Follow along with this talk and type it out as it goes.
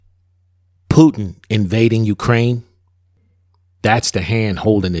Putin invading Ukraine, that's the hand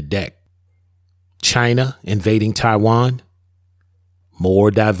holding the deck. China invading Taiwan,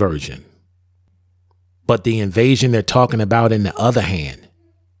 more diversion. But the invasion they're talking about in the other hand,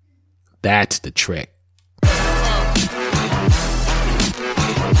 that's the trick.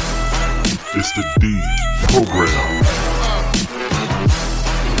 It's the D program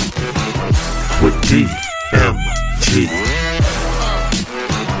with DMG.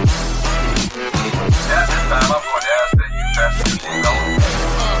 At this time, I'm going to ask that you fasten your seatbelt.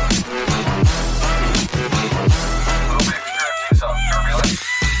 We'll be experiencing some turbulence.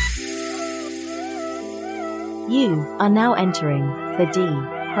 You are now entering the D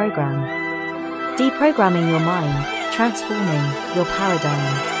program. Deprogramming your mind, transforming your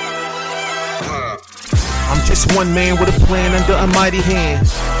paradigm. I'm just one man with a plan under a mighty hand.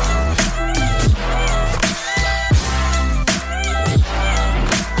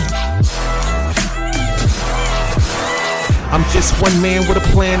 I'm just one man with a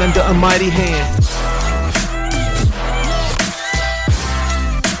plan under a mighty hand.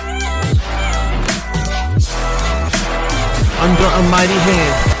 Under a mighty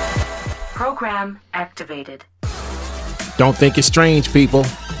hand. Program activated. Don't think it's strange, people.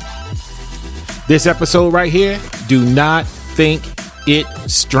 This episode right here, do not think it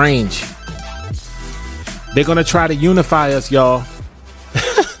strange. They're going to try to unify us, y'all.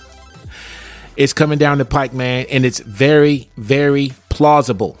 It's coming down the pike, man, and it's very, very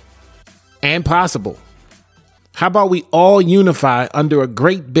plausible and possible. How about we all unify under a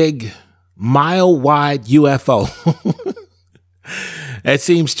great big mile-wide UFO? That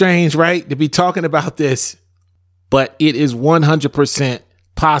seems strange, right? To be talking about this, but it is 100%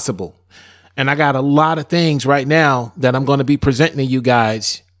 possible. And I got a lot of things right now that I'm going to be presenting to you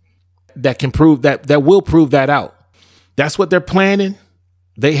guys that can prove that will prove that out. That's what they're planning.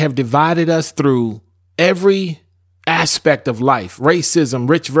 They have divided us through every aspect of life, racism,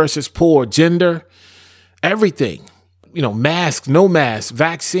 rich versus poor, gender, everything, mask, no mask,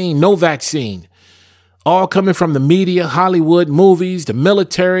 vaccine, no vaccine, all coming from the media, Hollywood, movies, the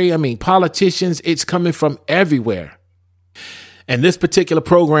military. Politicians, it's coming from everywhere. And this particular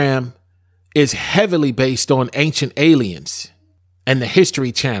program is heavily based on Ancient Aliens and the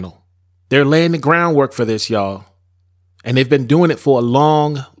History Channel. They're laying the groundwork for this, y'all. And they've been doing it for a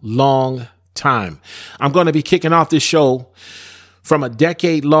long, long time. I'm going to be kicking off this show from a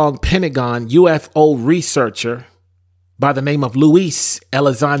decade-long Pentagon UFO researcher by the name of Luis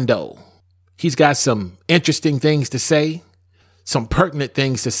Elizondo. He's got some interesting things to say, some pertinent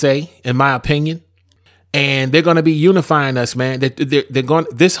things to say, in my opinion. And they're going to be unifying us, man.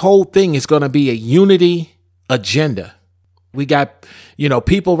 This whole thing is going to be a unity agenda. We got,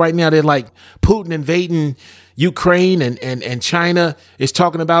 people right now, they're like Putin invading Ukraine and China is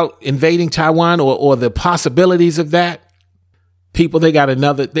talking about invading Taiwan or the possibilities of that. People, they got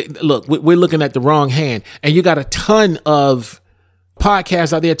look, we're looking at the wrong hand. And you got a ton of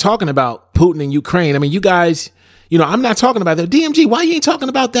podcasts out there talking about Putin and Ukraine. You guys, I'm not talking about that. DMG, why you ain't talking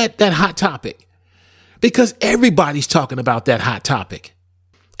about that hot topic? Because everybody's talking about that hot topic.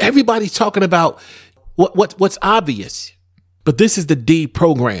 Everybody's talking about what's obvious. But this is the D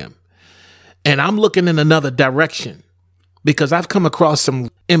program. And I'm looking in another direction because I've come across some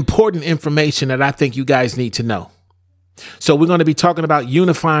important information that I think you guys need to know. So we're going to be talking about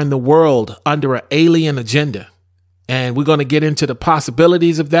unifying the world under an alien agenda. And we're going to get into the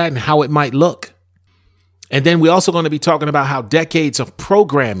possibilities of that and how it might look. And then we're also going to be talking about how decades of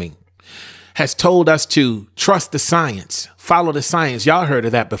programming has told us to trust the science, follow the science. Y'all heard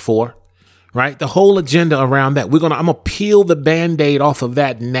of that before, right? The whole agenda around that. I'm going to peel the Band-Aid off of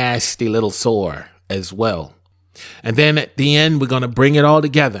that nasty little sore as well. And then at the end, we're going to bring it all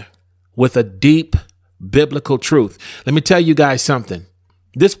together with a deep biblical truth. Let me tell you guys something.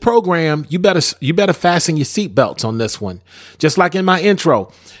 This program, you better fasten your seatbelts on this one. Just like in my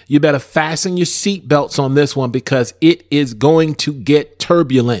intro, you better fasten your seatbelts on this one because it is going to get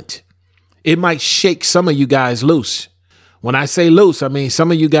turbulent. It might shake some of you guys loose. When I say loose, some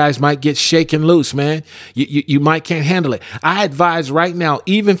of you guys might get shaken loose, man. You might can't handle it. I advise right now,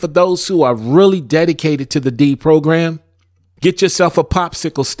 even for those who are really dedicated to the D program, get yourself a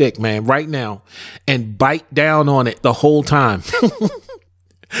popsicle stick, man, right now, and bite down on it the whole time.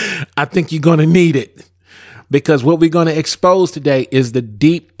 I think you're going to need it because what we're going to expose today is the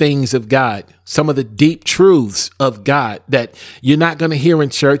deep things of God, some of the deep truths of God that you're not going to hear in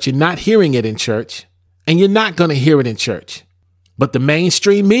church. You're not hearing it in church. And you're not going to hear it in church. But the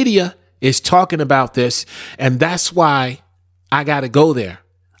mainstream media is talking about this. And that's why I got to go there.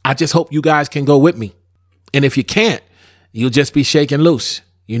 I just hope you guys can go with me. And if you can't, you'll just be shaken loose.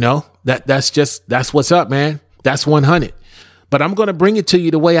 You know, that's what's up, man. That's 100. But I'm going to bring it to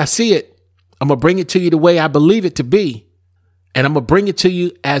you the way I see it. I'm going to bring it to you the way I believe it to be. And I'm going to bring it to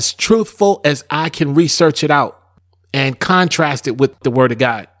you as truthful as I can research it out and contrast it with the word of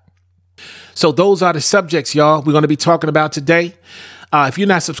God. So those are the subjects, y'all, we're going to be talking about today. If you're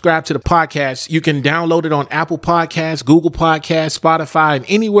not subscribed to the podcast, you can download it on Apple Podcasts, Google Podcasts, Spotify, and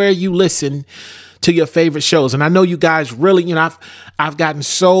anywhere you listen to your favorite shows. And I know you guys really, you know, I've gotten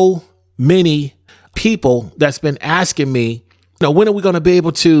so many people that's been asking me, you know, when are we going to be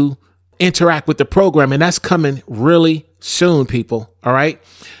able to interact with the program? And that's coming really soon, people. All right.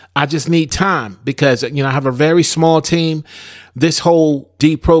 I just need time because, you know, I have a very small team. This whole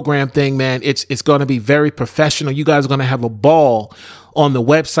deprogram thing, man, it's going to be very professional. You guys are going to have a ball on the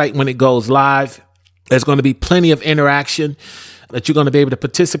website when it goes live. There's going to be plenty of interaction that you're going to be able to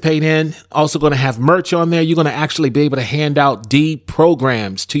participate in. Also going to have merch on there. You're going to actually be able to hand out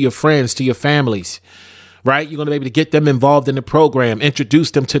programs to your friends, to your families, right? You're going to be able to get them involved in the program,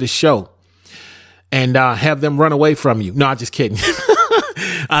 introduce them to the show, and have them run away from you. No, I'm just kidding.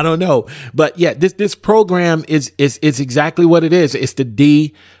 I don't know. But yeah, this program is exactly what it is. It's the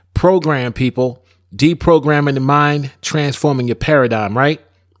D program, people. Deprogramming the mind, transforming your paradigm, right?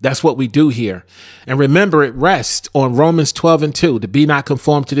 That's what we do here. And remember, it rests on Romans 12:2, to be not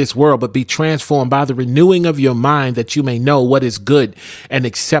conformed to this world, but be transformed by the renewing of your mind, that you may know what is good and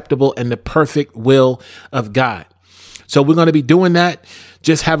acceptable and the perfect will of God. So we're going to be doing that.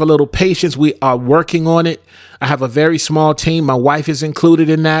 Just have a little patience. We are working on it. I have a very small team. My wife is included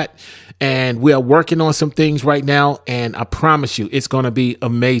in that. And we are working on some things right now. And I promise you, it's going to be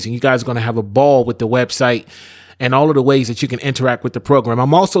amazing. You guys are going to have a ball with the website and all of the ways that you can interact with the program.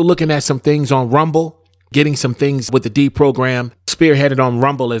 I'm also looking at some things on Rumble, getting some things with the D program spearheaded on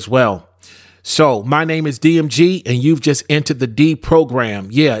Rumble as well. So my name is DMG and you've just entered the D program.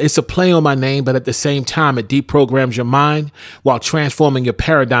 Yeah, it's a play on my name, but at the same time, it deprograms your mind while transforming your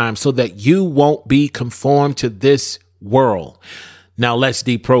paradigm so that you won't be conformed to this world. Now let's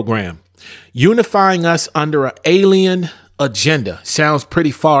deprogram. Unifying us under an alien agenda. Sounds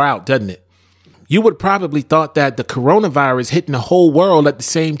pretty far out, doesn't it? You would probably thought that the coronavirus hitting the whole world at the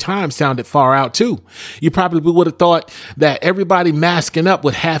same time sounded far out too. You probably would have thought that everybody masking up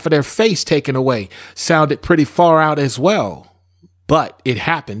with half of their face taken away sounded pretty far out as well. But it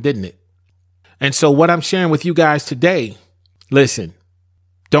happened, didn't it? And so what I'm sharing with you guys today, listen,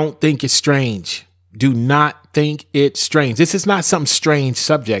 don't think it's strange. Do not think it's strange. This is not some strange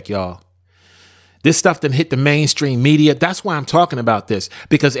subject, y'all. This stuff done hit the mainstream media. That's why I'm talking about this,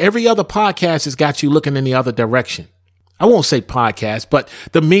 because every other podcast has got you looking in the other direction. I won't say podcast, but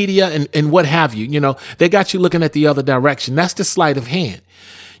the media and what have you, you know, they got you looking at the other direction. That's the sleight of hand.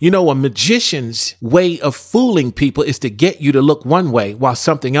 You know, a magician's way of fooling people is to get you to look one way while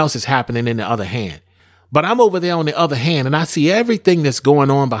something else is happening in the other hand. But I'm over there on the other hand and I see everything that's going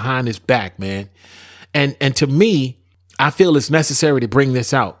on behind his back, man. And to me, I feel it's necessary to bring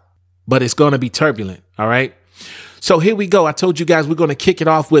this out. But it's going to be turbulent. All right. So here we go. I told you guys we're going to kick it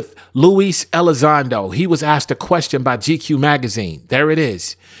off with Luis Elizondo. He was asked a question by GQ magazine. There it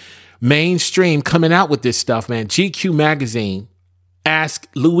is. Mainstream coming out with this stuff, man. GQ magazine asked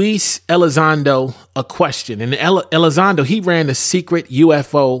Luis Elizondo a question. And Elizondo, he ran the secret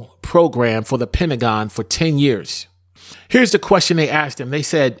UFO program for the Pentagon for 10 years. Here's the question they asked him. They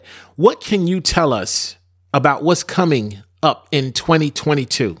said, what can you tell us about what's coming up in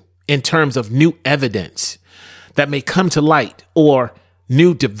 2022? In terms of new evidence that may come to light or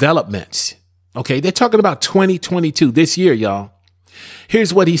new developments. Okay, they're talking about 2022, this year, y'all.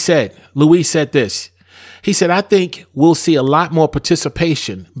 Here's what he said. Luis said this. He said, I think we'll see a lot more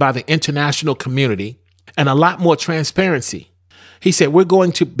participation by the international community and a lot more transparency. He said, we're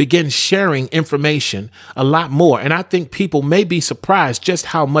going to begin sharing information a lot more. And I think people may be surprised just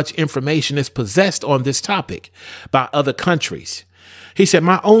how much information is possessed on this topic by other countries. He said,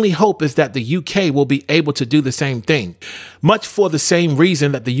 my only hope is that the UK will be able to do the same thing, much for the same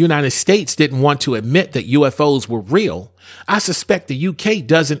reason that the United States didn't want to admit that UFOs were real. I suspect the UK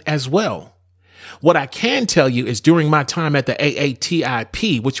doesn't as well. What I can tell you is during my time at the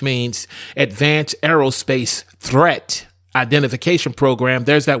AATIP, which means Advanced Aerospace Threat Identification Program,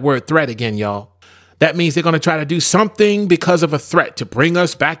 there's that word threat again, y'all. That means they're going to try to do something because of a threat to bring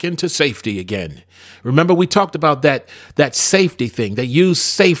us back into safety again. Remember, we talked about that safety thing. They use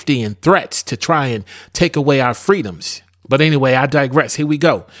safety and threats to try and take away our freedoms. But anyway, I digress. Here we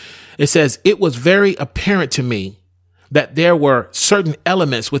go. It says, it was very apparent to me that there were certain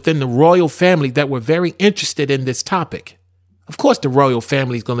elements within the royal family that were very interested in this topic. Of course, the royal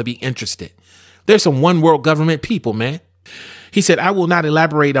family is going to be interested. There's some one world government people, man. He said, I will not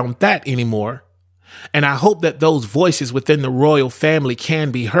elaborate on that anymore. And I hope that those voices within the royal family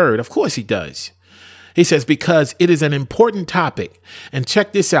can be heard. Of course he does. He says, because it is an important topic. And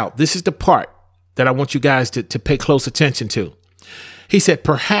check this out. This is the part that I want you guys to pay close attention to. He said,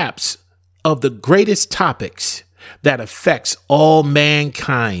 perhaps of the greatest topics that affects all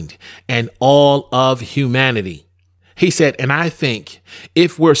mankind and all of humanity. He said, and I think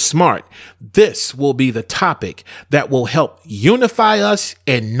if we're smart, this will be the topic that will help unify us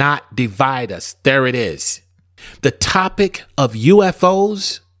and not divide us. There it is. The topic of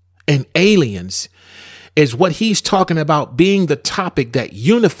UFOs and aliens is what he's talking about being the topic that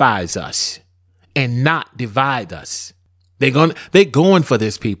unifies us and not divide us. They're going for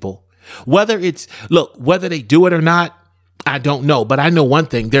this, people. Whether they do it or not, I don't know. But I know one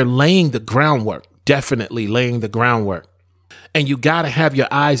thing, they're laying the groundwork. Definitely laying the groundwork. And you got to have your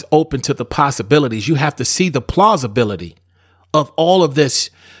eyes open to the possibilities. You have to see the plausibility of all of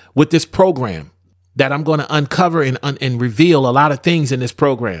this with this program that I'm going to uncover and reveal a lot of things in this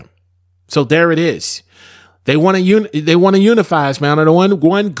program. So there it is. They want to unify us, man. Under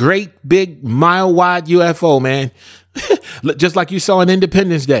one great big mile wide UFO, man. Just like you saw on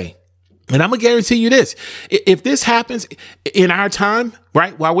Independence Day. And I'm going to guarantee you this. If this happens in our time,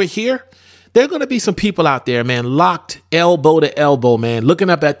 right, while we're here, there are going to be some people out there, man, locked elbow to elbow, man, looking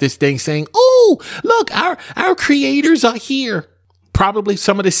up at this thing saying, oh, look, our creators are here. Probably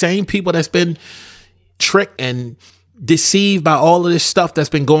some of the same people that's been tricked and deceived by all of this stuff that's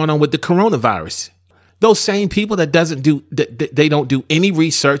been going on with the coronavirus. Those same people that they don't do any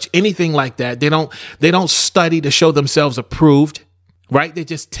research, anything like that. They don't study to show themselves approved, right? They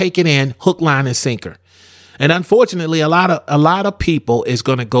just take it in hook, line, and sinker. And unfortunately, a lot of people is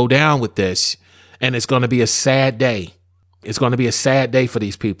going to go down with this, and it's going to be a sad day. It's going to be a sad day for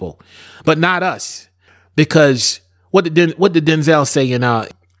these people, but not us, because what did Denzel say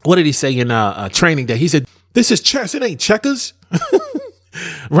what did he say in Training Day? He said, "This is chess. It ain't checkers."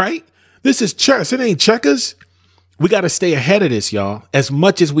 Right? This is chess. It ain't checkers. We got to stay ahead of this, y'all, as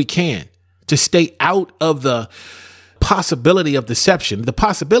much as we can to stay out of the possibility of deception. The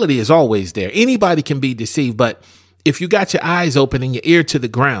possibility is always there. Anybody can be deceived, but if you got your eyes open and your ear to the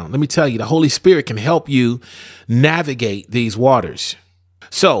ground, let me tell you, the Holy Spirit can help you navigate these waters.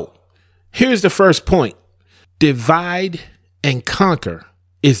 So here's the first point. Divide and conquer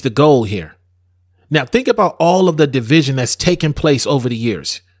is the goal here. Now think about all of the division that's taken place over the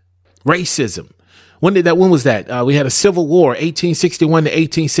years. Racism. When was that? We had a civil war, 1861 to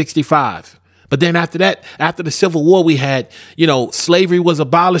 1865. But then after that, after the Civil War, we had, slavery was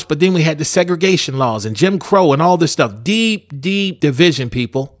abolished, but then we had the segregation laws and Jim Crow and all this stuff. Deep, deep division,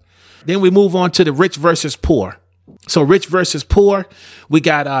 people. Then we move on to the rich versus poor. So rich versus poor, we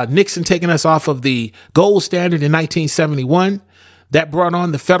got Nixon taking us off of the gold standard in 1971. That brought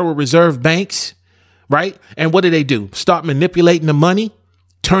on the Federal Reserve banks, right? And what did they do? Start manipulating the money,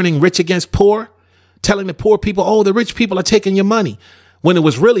 turning rich against poor, telling the poor people, oh, the rich people are taking your money, when it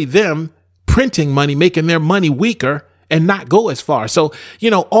was really them printing money, making their money weaker and not go as far. So,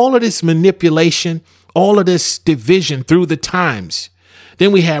 all of this manipulation, all of this division through the times.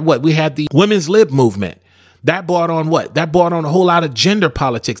 Then we had what? We had the women's lib movement. That brought on what? That brought on a whole lot of gender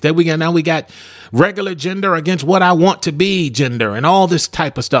politics. Now we got regular gender against what I want to be gender and all this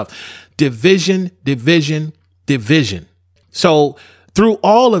type of stuff. Division, division, division. So through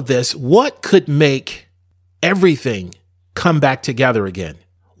all of this, what could make everything come back together again?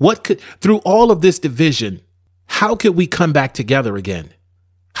 Through all of this division, how could we come back together again?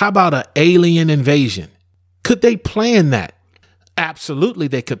 How about an alien invasion? Could they plan that? Absolutely,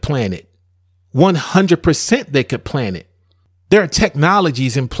 they could plan it. 100% they could plan it. There are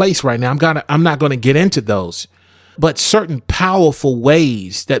technologies in place right now. I'm not going to get into those, but certain powerful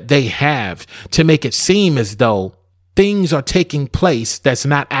ways that they have to make it seem as though things are taking place that's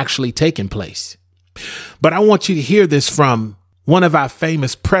not actually taking place. But I want you to hear this from one of our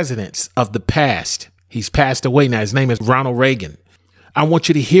famous presidents of the past. He's passed away now. His name is Ronald Reagan. I want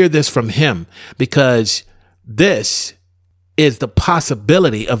you to hear this from him, because this is the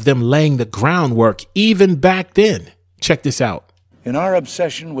possibility of them laying the groundwork even back then. Check this out. In our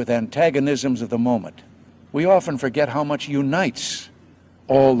obsession with antagonisms of the moment, we often forget how much unites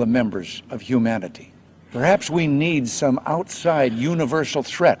all the members of humanity. Perhaps we need some outside universal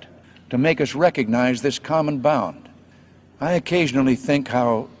threat to make us recognize this common bound. I occasionally think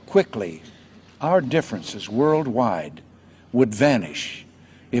how quickly our differences worldwide would vanish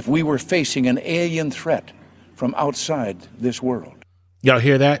if we were facing an alien threat from outside this world. Y'all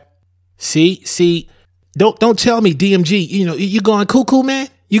hear that? See, don't tell me DMG, you going cuckoo, man?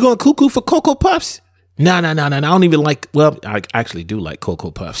 You going cuckoo for Cocoa Puffs? No. I don't even like, well, I actually do like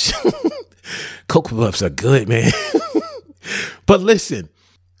Cocoa Puffs. Cocoa Puffs are good, man. But listen,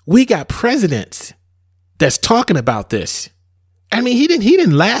 we got presidents that's talking about this. I mean, he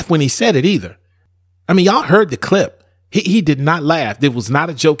didn't laugh when he said it either. I mean, y'all heard the clip. He did not laugh. It was not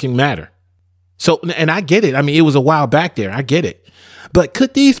a joking matter. So, and I get it. I mean, it was a while back there. I get it. But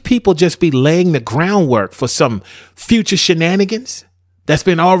could these people just be laying the groundwork for some future shenanigans that's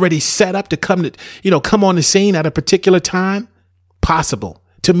been already set up to come on the scene at a particular time? Possible.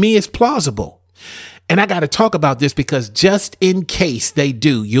 To me, it's plausible. And I got to talk about this because just in case they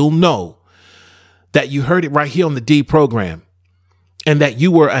do, you'll know that you heard it right here on the D program and that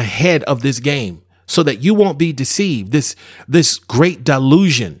you were ahead of this game so that you won't be deceived. This great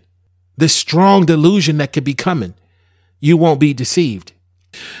delusion, this strong delusion that could be coming, you won't be deceived.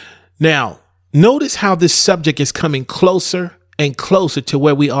 Now, notice how this subject is coming closer and closer to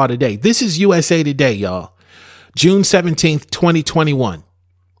where we are today. This is USA Today, y'all. June 17th, 2021.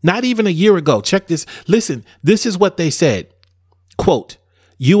 Not even a year ago. Check this. Listen, this is what they said. Quote,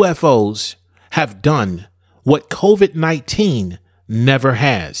 UFOs have done what COVID-19 never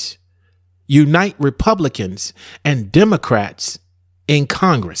has. Unite Republicans and Democrats in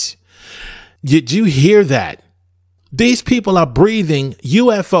Congress. Did you hear that? These people are breathing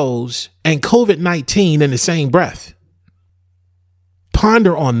UFOs and COVID-19 in the same breath.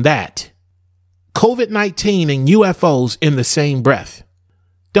 Ponder on that. COVID-19 and UFOs in the same breath.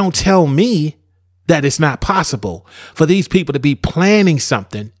 Don't tell me that it's not possible for these people to be planning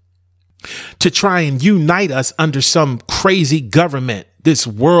something to try and unite us under some crazy government, this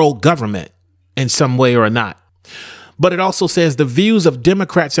world government in some way or not. But it also says the views of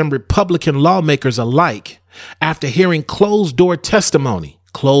Democrats and Republican lawmakers alike after hearing closed door testimony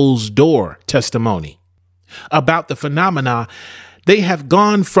about the phenomena, they have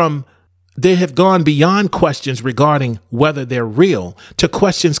gone beyond questions regarding whether they're real to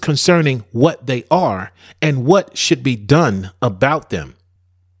questions concerning what they are and what should be done about them.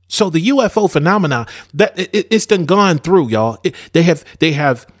 So the UFO phenomena, that it's done gone through, y'all. They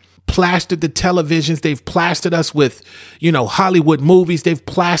have plastered the televisions. They've plastered us with, Hollywood movies. They've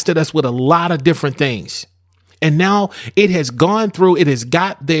plastered us with a lot of different things. And now it has gone through. It has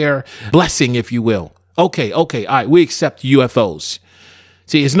got their blessing, if you will. Okay. All right. We accept UFOs.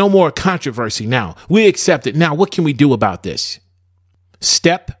 See, it's no more controversy now. We accept it. Now, what can we do about this?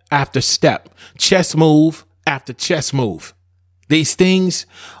 Step after step, chess move after chess move. These things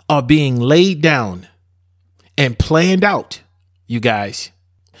are being laid down and planned out, you guys.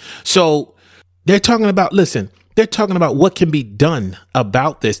 So they're talking about what can be done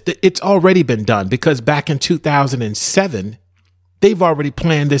about this. It's already been done because back in 2007, they've already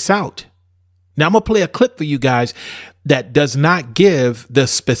planned this out. Now I'm going to play a clip for you guys that does not give the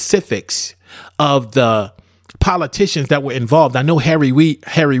specifics of the politicians that were involved. I know Harry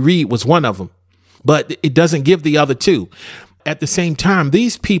Reid was one of them, but it doesn't give the other two. At the same time,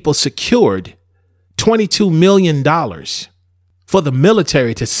 these people secured $22 million for the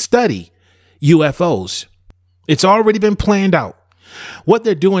military to study UFOs. It's already been planned out. What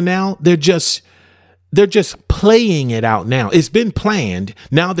they're doing now, they're just playing it out now. It's been planned.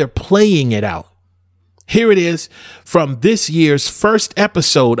 Now they're playing it out. Here it is from this year's first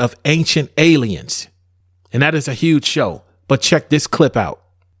episode of Ancient Aliens. And that is a huge show. But check this clip out.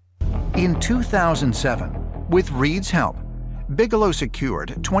 In 2007, with Reid's help, Bigelow secured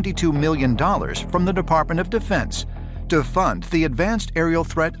 $22 million from the Department of Defense to fund the Advanced Aerial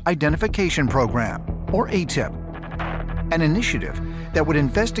Threat Identification Program, or ATIP, an initiative that would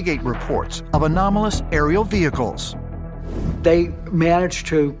investigate reports of anomalous aerial vehicles. They managed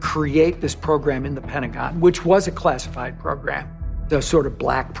to create this program in the Pentagon, which was a classified program, the sort of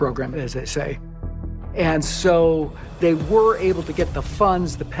black program, as they say. And so they were able to get the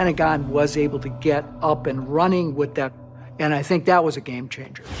funds. The Pentagon was able to get up and running with that. And I think that was a game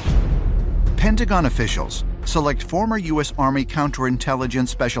changer. Pentagon officials select former U.S. Army counterintelligence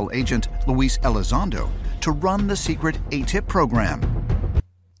special agent Luis Elizondo to run the secret ATIP program.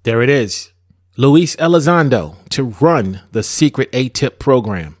 There it is. Luis Elizondo to run the secret ATIP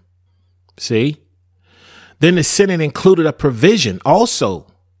program. See? Then the Senate included a provision also.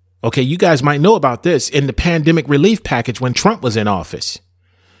 Okay, you guys might know about this in the pandemic relief package when Trump was in office.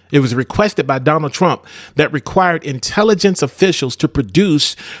 It was requested by Donald Trump that required intelligence officials to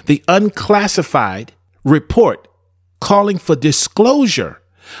produce the unclassified report calling for disclosure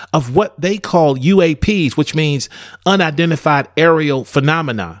of what they call UAPs, which means unidentified aerial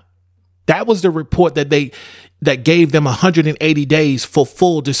phenomena. That was the report that gave them 180 days for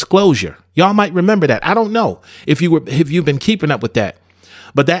full disclosure. Y'all might remember that. I don't know if you've been keeping up with that.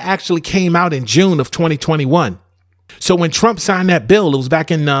 but that actually came out in June of 2021. So when Trump signed that bill, it was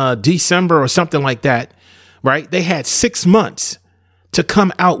back in December or something like that, right? They had 6 months to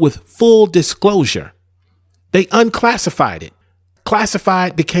come out with full disclosure. They unclassified it.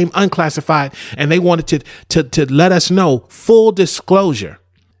 Classified became unclassified, and they wanted to let us know full disclosure.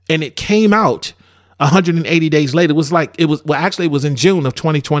 And it came out 180 days later. It was in June of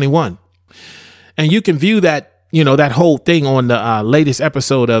 2021. And you can view that, that whole thing on the latest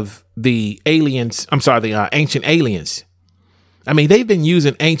episode of the Ancient Aliens. I mean, they've been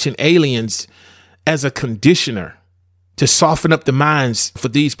using Ancient Aliens as a conditioner to soften up the minds for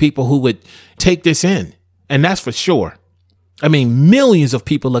these people who would take this in. And that's for sure. I mean, millions of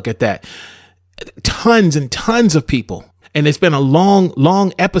people look at that. Tons and tons of people. And it's been a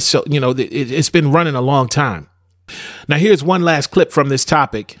long episode. It's been running a long time. Now, here's one last clip from this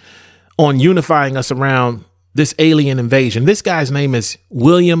topic on unifying us around this alien invasion. This guy's name is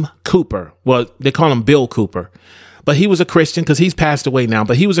William Cooper. Well, they call him Bill Cooper, but he was a Christian because he's passed away now.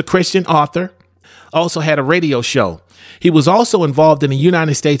 But he was a Christian author, also had a radio show. He was also involved in the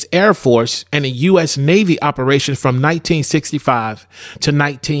United States Air Force and a U.S. Navy operation from 1965 to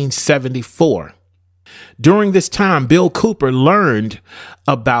 1974. During this time, Bill Cooper learned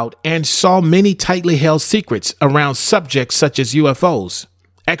about and saw many tightly held secrets around subjects such as UFOs,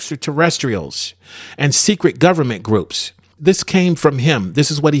 extraterrestrials, and secret government groups. This came from him.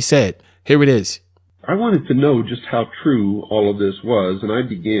 This is what he said. Here it is. I wanted to know just how true all of this was, and I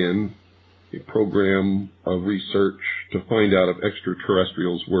began a program of research to find out if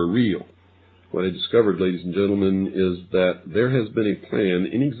extraterrestrials were real. What I discovered, ladies and gentlemen, is that there has been a plan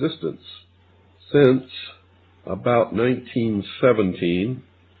in existence since about 1917,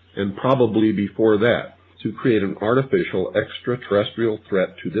 and probably before that, to create an artificial extraterrestrial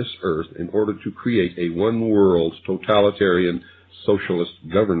threat to this earth in order to create a one-world totalitarian socialist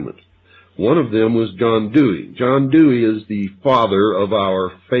government. One of them was John Dewey. John Dewey is the father of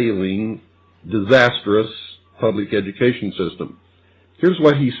our failing, disastrous public education system. Here's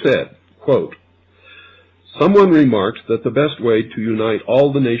what he said, quote, "Someone remarked that the best way to unite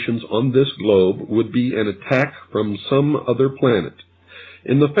all the nations on this globe would be an attack from some other planet.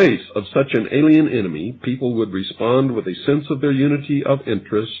 In the face of such an alien enemy, people would respond with a sense of their unity of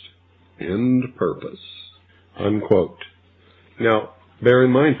interest and purpose." Unquote. Now, bear in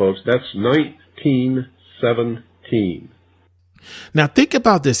mind, folks, that's 1917. Now, think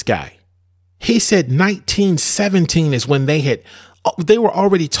about this guy. He said 1917 is when they were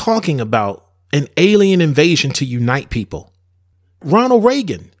already talking about an alien invasion to unite people. Ronald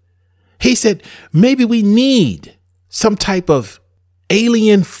Reagan, he said, maybe we need some type of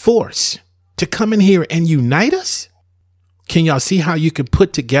alien force to come in here and unite us. Can y'all see how you can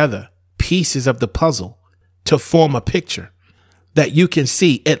put together pieces of the puzzle to form a picture that you can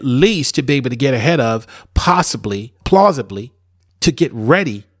see, at least to be able to get ahead of, possibly, plausibly, to get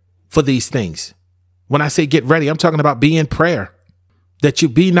ready for these things? When I say get ready, I'm talking about be in prayer, that you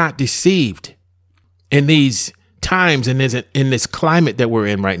be not deceived in these times and in this climate that we're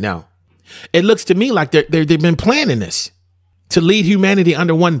in right now. It looks to me like they've been planning this to lead humanity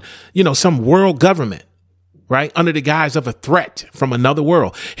under one, some world government, right? Under the guise of a threat from another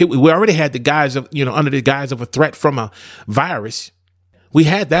world. We already had the guise of, under the guise of a threat from a virus. We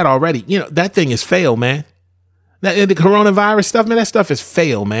had that already. That thing is failed, man. The coronavirus stuff, man, that stuff is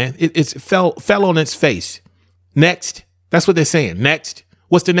failed, man. It's fell on its face. Next. That's what they're saying. Next.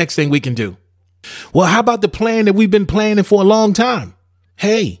 What's the next thing we can do? Well, how about the plan that we've been planning for a long time?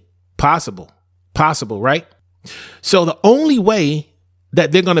 Hey, possible, right? So the only way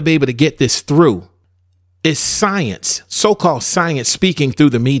that they're going to be able to get this through is science, so-called science speaking through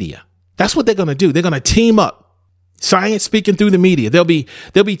the media. That's what they're going to do. They're going to team up. Science speaking through the media. They'll be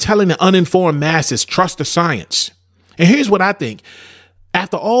telling the uninformed masses, trust the science. And here's what I think.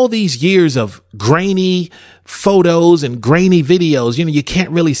 After all these years of grainy photos and grainy videos, you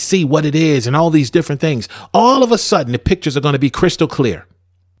can't really see what it is and all these different things. All of a sudden, the pictures are going to be crystal clear.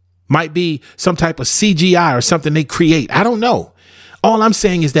 Might be some type of CGI or something they create. I don't know. All I'm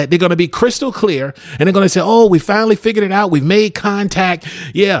saying is that they're going to be crystal clear and they're going to say, oh, we finally figured it out. We've made contact.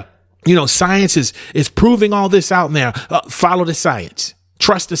 Yeah. Science is proving all this out now. Follow the science.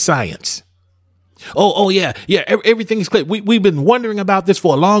 Trust the science. Oh, yeah. Everything is clear. We've been wondering about this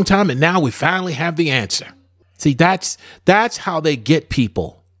for a long time, and now we finally have the answer. See, that's how they get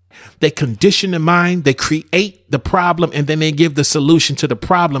people. They condition the mind, they create the problem, and then they give the solution to the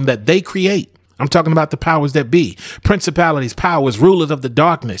problem that they create. I'm talking about the powers that be, principalities, powers, rulers of the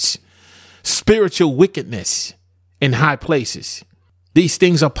darkness, spiritual wickedness in high places. These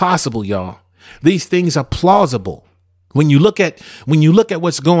things are possible, y'all. These things are plausible. When you look at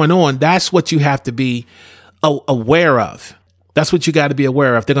what's going on, that's what you have to be aware of. That's what you got to be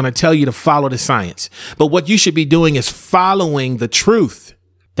aware of. They're going to tell you to follow the science. But what you should be doing is following the truth.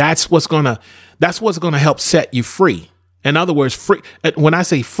 That's what's going to help set you free. In other words, free. When I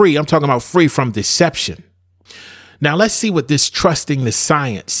say free, I'm talking about free from deception. Now, let's see what this trusting the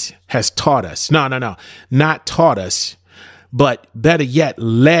science has taught us. No, not taught us, but better yet,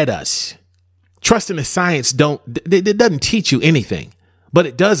 led us. Trusting the science it doesn't teach you anything, but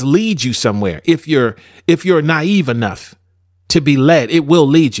it does lead you somewhere. If you're naive enough to be led, it will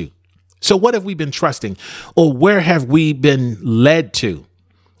lead you. So what have we been trusting, or where have we been led to?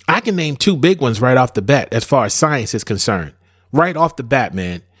 I can name two big ones right off the bat as far as science is concerned. Right off the bat,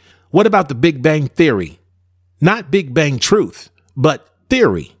 man. What about the Big Bang Theory? Not Big Bang truth, but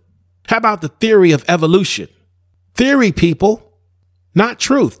theory. How about the theory of evolution? Theory, people, not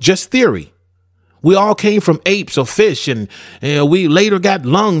truth, just theory. We all came from apes or fish, and we later got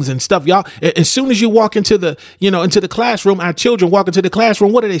lungs and stuff. Y'all, as soon as you walk into the classroom, our children walk into the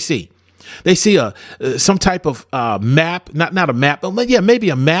classroom, what do they see? They see some type of map, not a map, but yeah, maybe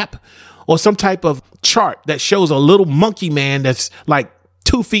a map or some type of chart that shows a little monkey man that's like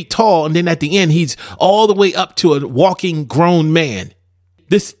 2 feet tall. And then at the end, he's all the way up to a walking grown man.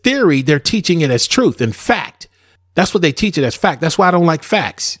 This theory, they're teaching it as truth and fact. That's what they teach it as fact. That's why I don't like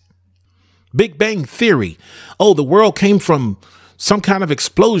facts. Big Bang Theory. Oh, the world came from some kind of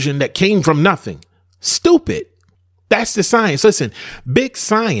explosion that came from nothing. Stupid. That's the science. Listen, big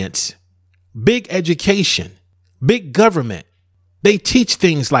science, big education, big government, they teach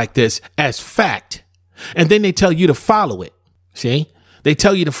things like this as fact, and then they tell you to follow it. See, they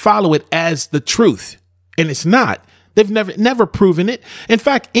tell you to follow it as the truth, and it's not. They've never proven it. In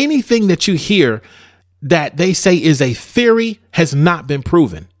fact, anything that you hear that they say is a theory has not been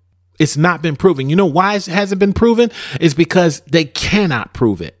proven. It's not been proven. You know why it hasn't been proven? It's because they cannot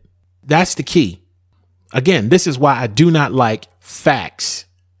prove it. That's the key. Again, this is why I do not like facts.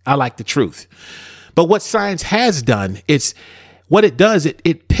 I like the truth. But what science has done,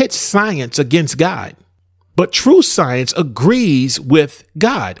 it pits science against God. But true science agrees with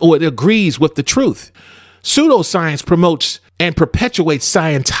God, or it agrees with the truth. Pseudoscience promotes and perpetuates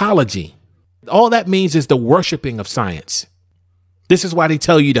Scientology. All that means is the worshiping of science. This is why they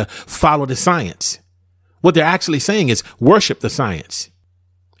tell you to follow the science. What they're actually saying is worship the science.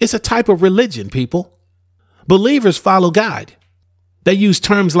 It's a type of religion, people. Believers follow God. They use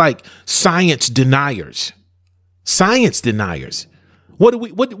terms like science deniers. Science deniers.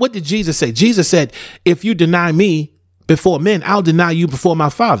 What did Jesus say? Jesus said, if you deny me before men, I'll deny you before my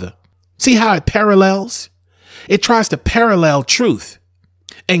Father. See how it parallels? It tries to parallel truth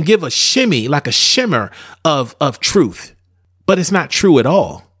and give a shimmy, like a shimmer of truth. But it's not true at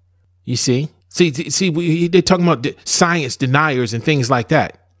all. You see? They're talking about science deniers and things like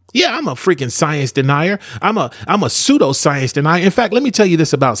that. Yeah, I'm a freaking science denier. I'm a pseudoscience denier. In fact, let me tell you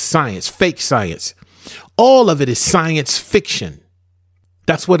this about science, fake science. All of it is science fiction.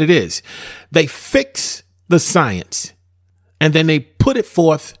 That's what it is. They fix the science and then they put it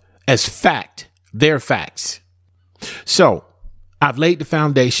forth as fact, their facts. So I've laid the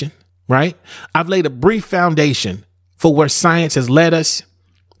foundation, right? I've laid a brief foundation for where science has led us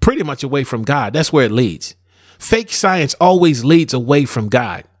pretty much away from God. That's where it leads. Fake science always leads away from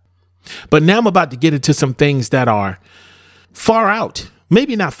God. But now I'm about to get into some things that are far out,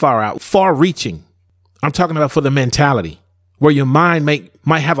 maybe not far out, far reaching. I'm talking about for the mentality where your mind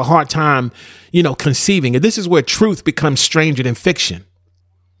might have a hard time, conceiving it. This is where truth becomes stranger than fiction,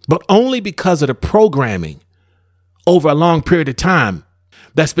 but only because of the programming over a long period of time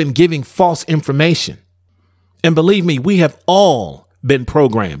that's been giving false information. And believe me, we have all been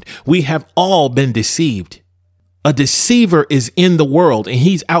programmed. We have all been deceived. A deceiver is in the world and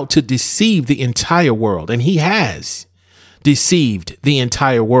he's out to deceive the entire world. And he has deceived the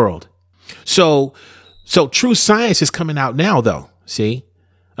entire world. So true science is coming out now, though, see,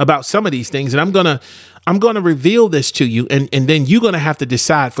 about some of these things. And I'm going to reveal this to you. And then you're going to have to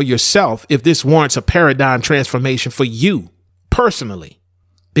decide for yourself if this warrants a paradigm transformation for you personally.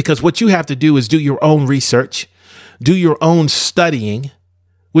 Because what you have to do is do your own research, do your own studying,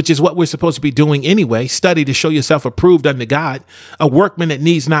 which is what we're supposed to be doing anyway. Study to show yourself approved unto God, a workman that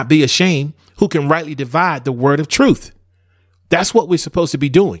needs not be ashamed, who can rightly divide the word of truth. That's what we're supposed to be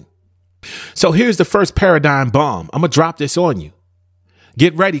doing. So here's the first paradigm bomb. I'm going to drop this on you.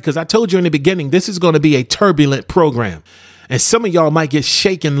 Get ready, because I told you in the beginning, this is going to be a turbulent program. And some of y'all might get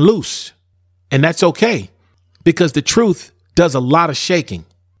shaken loose. And that's okay, because the truth does a lot of shaking.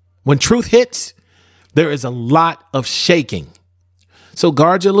 When truth hits, there is a lot of shaking. So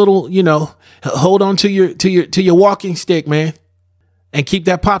guard your little, Hold on to your walking stick, man, and keep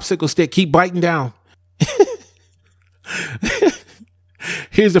that popsicle stick. Keep biting down.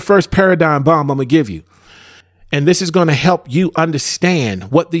 Here's the first paradigm bomb I'm going to give you. And this is going to help you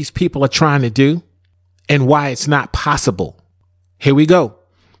understand what these people are trying to do and why it's not possible. Here we go.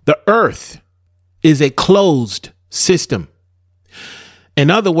 The earth is a closed system. In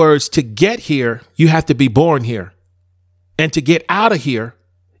other words, to get here, you have to be born here. And to get out of here,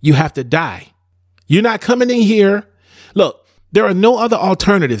 you have to die. You're not coming in here. Look, there are no other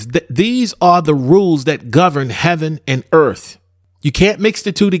alternatives. These are the rules that govern heaven and earth. You can't mix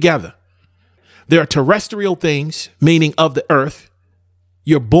the two together. There are terrestrial things, meaning of the earth.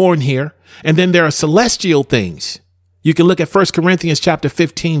 You're born here. And then there are celestial things. You can look at 1 Corinthians chapter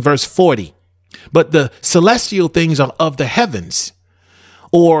 15, verse 40. But the celestial things are of the heavens,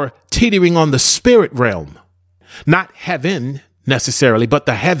 or teetering on the spirit realm. Not heaven necessarily, but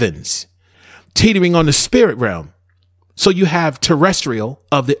the heavens, teetering on the spirit realm. So you have terrestrial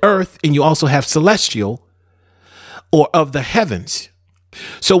of the earth, and you also have celestial or of the heavens.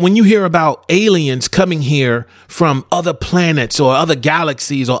 So when you hear about aliens coming here from other planets or other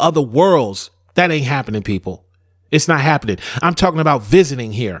galaxies or other worlds, that ain't happening, people. It's not happening. I'm talking about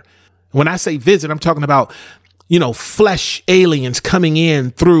visiting here. When I say visit, I'm talking about, flesh aliens coming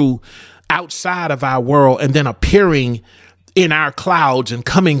in through outside of our world and then appearing in our clouds and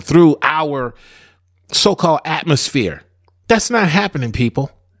coming through our so-called atmosphere. That's not happening,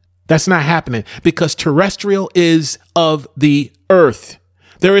 people. That's not happening because terrestrial is of the earth.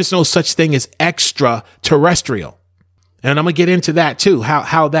 There is no such thing as extraterrestrial. And I'm going to get into that too,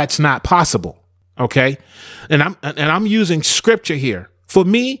 how that's not possible. Okay. And I'm using scripture here. For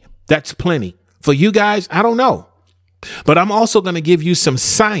me, that's plenty. For you guys, I don't know. But I'm also going to give you some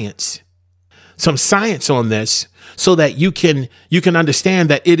science on this so that you can understand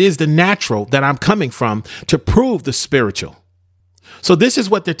that it is the natural that I'm coming from to prove the spiritual. So this is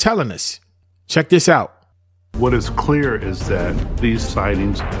what they're telling us. Check this out. What is clear is that these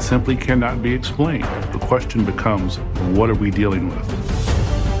sightings simply cannot be explained. The question becomes, what are we dealing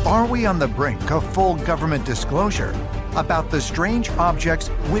with? Are we on the brink of full government disclosure about the strange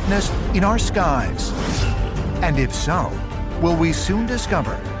objects witnessed in our skies? And if so, will we soon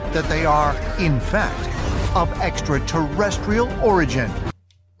discover that they are, in fact, of extraterrestrial origin?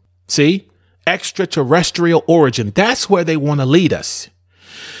 See? Extraterrestrial origin. That's where they want to lead us.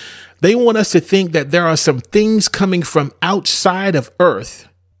 They want us to think that there are some things coming from outside of Earth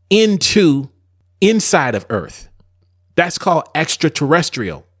into inside of Earth. That's called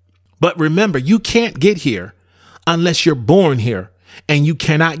extraterrestrial. But remember, you can't get here unless you're born here, and you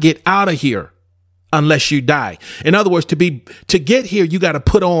cannot get out of here unless you die. In other words, to get here, you got to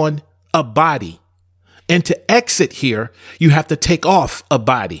put on a body, and to exit here, you have to take off a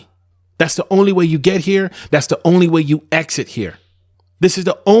body. That's the only way you get here. That's the only way you exit here. This is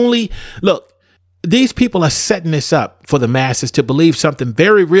the only look. These people are setting this up for the masses to believe something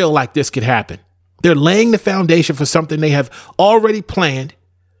very real like this could happen. They're laying the foundation for something they have already planned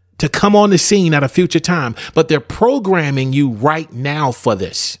to come on the scene at a future time, but they're programming you right now for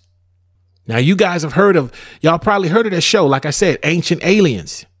this. Now, you guys have y'all probably heard of that show. Like I said, Ancient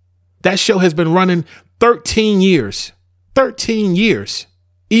Aliens. That show has been running 13 years,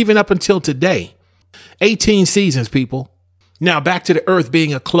 even up until today. 18 seasons, people. Now, back to the earth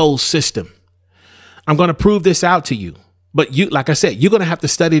being a closed system. I'm going to prove this out to you. But like I said, you're going to have to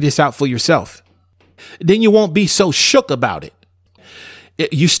study this out for yourself. Then you won't be so shook about it.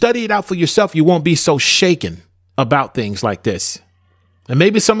 You study it out for yourself, you won't be so shaken about things like this. And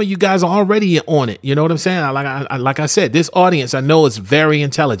maybe some of you guys are already on it. You know what I'm saying? Like I said, this audience I know is very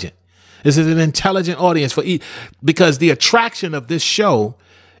intelligent. This is an intelligent audience because the attraction of this show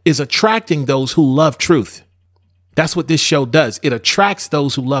is attracting those who love truth. That's what this show does. It attracts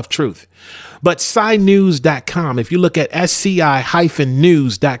those who love truth. But scinews.com, if you look at sci-news.com,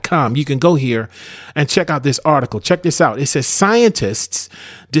 you can go here and check out this article. Check this out. It says scientists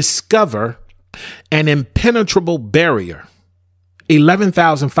discover an impenetrable barrier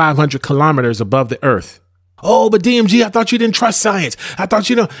 11,500 kilometers above the earth. Oh, but DMG, I thought you didn't trust science. I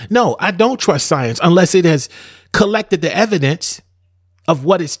thought No, I don't trust science unless it has collected the evidence of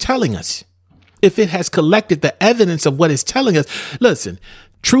what it's telling us. If it has collected the evidence of what it's telling us, listen,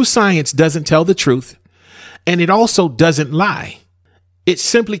 true science doesn't tell the truth, and it also doesn't lie. It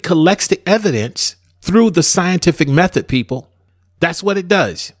simply collects the evidence through the scientific method, people. That's what it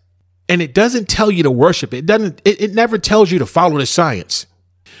does. And it doesn't tell you to worship it. It never tells you to follow the science.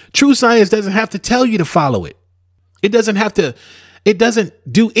 True science doesn't have to tell you to follow it. It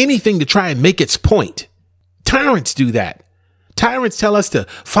doesn't do anything to try and make its point. Tyrants do that. Tyrants tell us to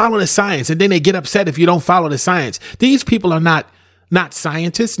follow the science, and then they get upset if you don't follow the science. These people are not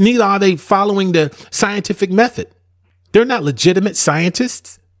scientists. Neither are they following the scientific method. They're not legitimate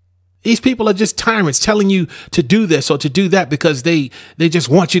scientists. These people are just tyrants telling you to do this or to do that because they just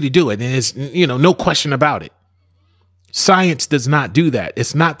want you to do it. And it's, no question about it. Science does not do that.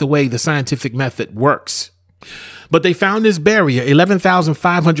 It's not the way the scientific method works. But they found this barrier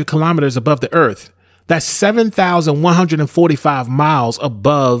 11,500 kilometers above the Earth. That's 7,145 miles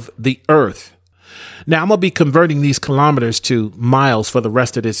above the Earth. Now, I'm going to be converting these kilometers to miles for the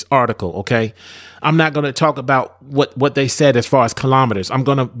rest of this article, okay? I'm not going to talk about what they said as far as kilometers. I'm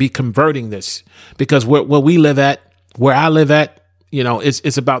going to be converting this because where we live at, where I live at,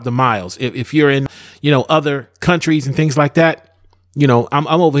 it's about the miles. If you're in, other countries and things like that, I'm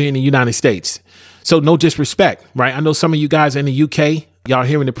over here in the United States. So no disrespect, right? I know some of you guys in the UK, y'all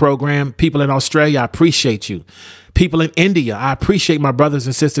hearing the program. People in Australia, I appreciate you. People in India, I appreciate my brothers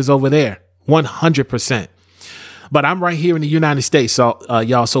and sisters over there. 100%. But I'm right here in the United States, so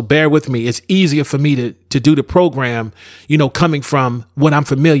y'all, so bear with me. It's easier for me to do the program, coming from what I'm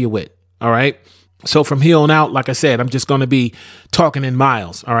familiar with. All right. So from here on out, like I said, I'm just going to be talking in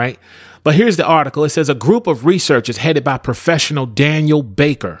miles. All right. But here's the article. It says a group of researchers headed by professional Daniel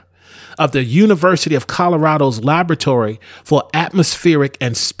Baker of the University of Colorado's Laboratory for Atmospheric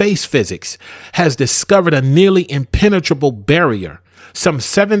and Space Physics has discovered a nearly impenetrable barrier some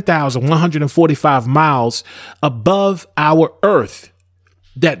 7,145 miles above our Earth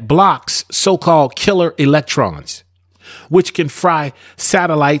that blocks so-called killer electrons, which can fry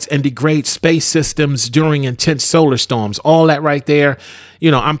satellites and degrade space systems during intense solar storms. All that right there.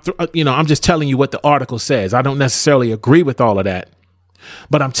 I'm just telling you what the article says. I don't necessarily agree with all of that,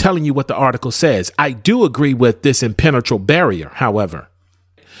 but I'm telling you what the article says. I do agree with this impenetrable barrier, however.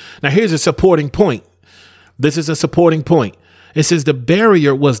 Now, here's a supporting point. This is a supporting point. It says the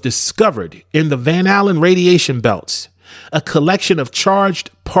barrier was discovered in the Van Allen radiation belts, a collection of charged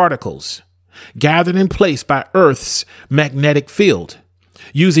particles gathered in place by Earth's magnetic field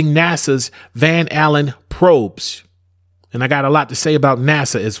using NASA's Van Allen probes. And I got a lot to say about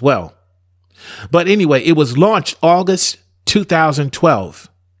NASA as well. But anyway, it was launched August 2012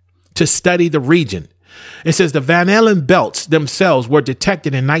 to study the region. It says the Van Allen belts themselves were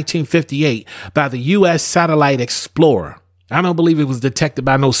detected in 1958 by the U.S. Satellite Explorer. I don't believe it was detected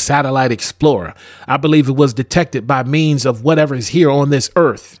by no satellite explorer. I believe it was detected by means of whatever is here on this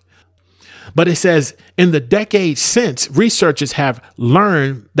Earth. But it says in the decades since, researchers have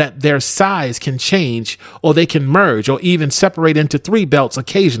learned that their size can change or they can merge or even separate into three belts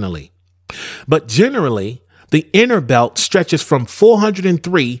occasionally. But generally, the inner belt stretches from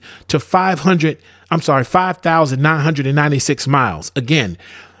 403 to 5,996 miles. Again,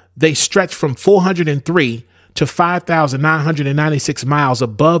 they stretch from 403 to 5,996 miles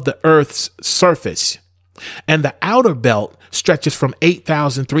above the Earth's surface. And the outer belt stretches from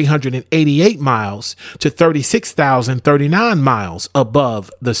 8,388 miles to 36,039 miles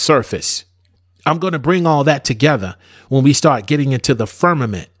above the surface. I'm going to bring all that together when we start getting into the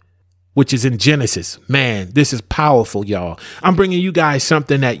firmament, which is in Genesis. Man, this is powerful, y'all. I'm bringing you guys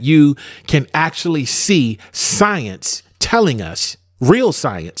something that you can actually see science telling us, real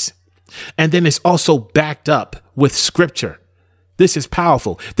science. And then it's also backed up with scripture. This is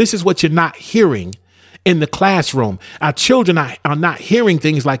powerful. This is what you're not hearing in the classroom. Our children are not hearing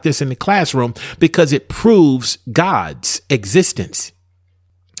things like this in the classroom because it proves God's existence.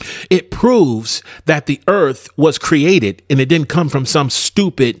 It proves that the earth was created and it didn't come from some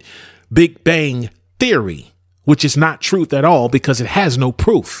stupid Big Bang theory, which is not truth at all because it has no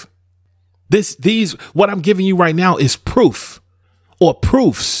proof. What I'm giving you right now is proof or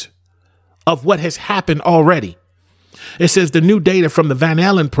proofs of what has happened already. It says the new data from the Van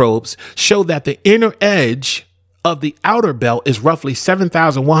Allen probes show that the inner edge of the outer belt is roughly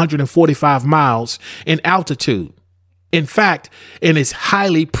 7,145 miles in altitude. In fact, it is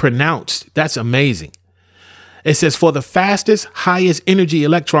highly pronounced. That's amazing. It says for the fastest, highest energy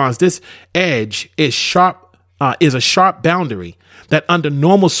electrons, this edge is a sharp boundary that under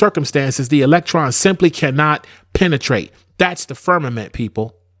normal circumstances, the electrons simply cannot penetrate. That's the firmament,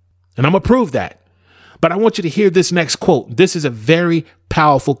 people. And I'm going to prove that. But I want you to hear this next quote. This is a very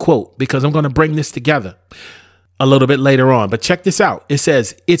powerful quote because I'm going to bring this together a little bit later on. But check this out. It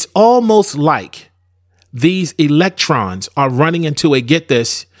says, it's almost like these electrons are running into a, get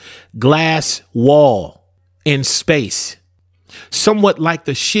this, glass wall in space, somewhat like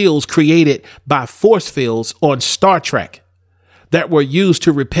the shields created by force fields on Star Trek that were used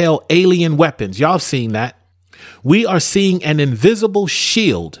to repel alien weapons. Y'all have seen that. We are seeing an invisible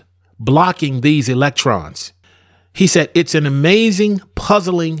shield blocking these electrons. He said, it's an amazing,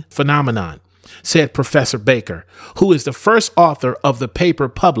 puzzling phenomenon, said Professor Baker, who is the first author of the paper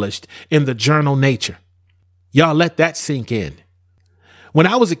published in the journal Nature. Y'all let that sink in. When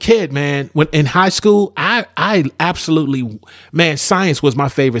I was a kid, man, when in high school, I absolutely, man, science was my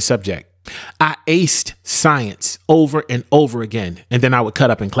favorite subject. I aced science over and over again. And then I would cut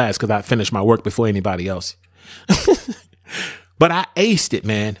up in class because I finished my work before anybody else. But I aced it,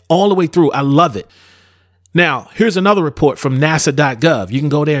 man, all the way through. I love it. Now, here's another report from NASA.gov. You can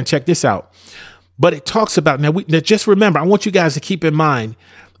go there and check this out. But it talks about, now just remember, I want you guys to keep in mind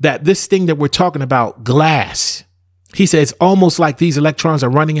that this thing that we're talking about, glass, he says almost like these electrons are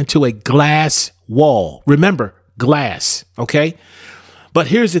running into a glass wall. Remember, glass, okay? But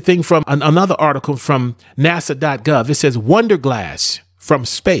here's the thing from another article from NASA.gov. It says Wonder Glass from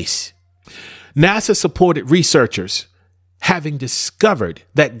space. NASA supported researchers having discovered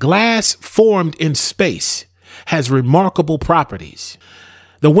that glass formed in space has remarkable properties.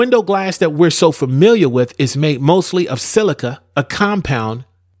 The window glass that we're so familiar with is made mostly of silica, a compound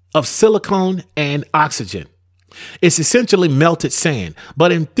of silicone and oxygen. It's essentially melted sand,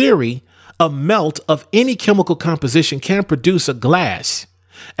 but in theory, a melt of any chemical composition can produce a glass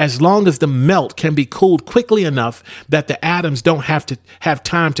as long as the melt can be cooled quickly enough that the atoms don't have to have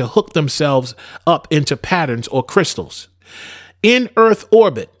time to hook themselves up into patterns or crystals. In Earth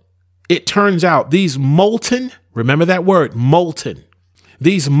orbit, it turns out these molten, remember that word, molten,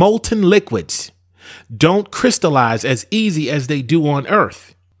 these molten liquids don't crystallize as easy as they do on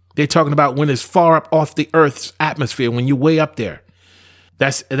Earth. They're talking about when it's far up off the Earth's atmosphere, when you're way up there.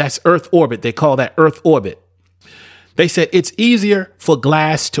 That's Earth orbit. They call that Earth orbit. They said it's easier for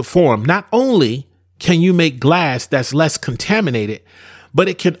glass to form. Not only can you make glass that's less contaminated, but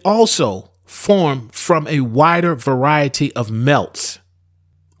it can also form from a wider variety of melts.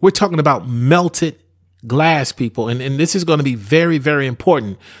 We're talking about melted glass, people. And this is going to be very, very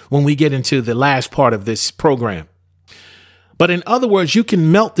important when we get into the last part of this program. But in other words, you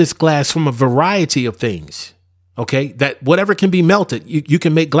can melt this glass from a variety of things. Okay, that whatever can be melted, you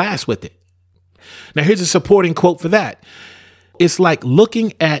can make glass with it. Now, here's a supporting quote for that. It's like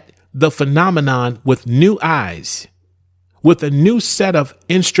looking at the phenomenon with new eyes, with a new set of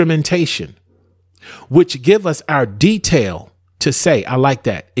instrumentation, which give us our detail to say, I like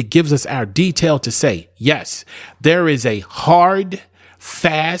that. It gives us our detail to say, yes, there is a hard,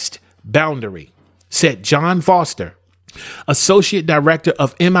 fast boundary, said John Foster, Associate Director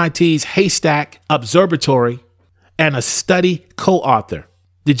of MIT's Haystack Observatory and a study co-author.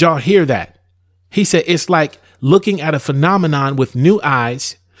 Did y'all hear that? He said it's like looking at a phenomenon with new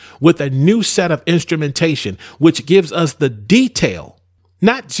eyes, with a new set of instrumentation, which gives us the detail,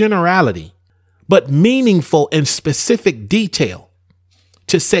 not generality, but meaningful and specific detail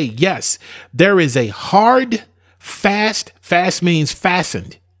to say, yes, there is a hard, fast means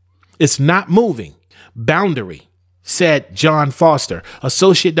fastened. It's not moving, boundary, said John Foster,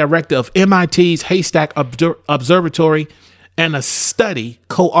 Associate Director of MIT's Haystack Observatory and a study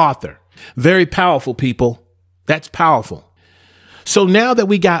co-author. Very powerful, people. That's powerful. So now that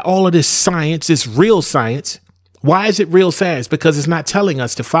we got all of this science, this real science, why is it real science? Because it's not telling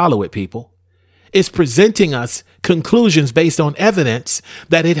us to follow it, people. It's presenting us conclusions based on evidence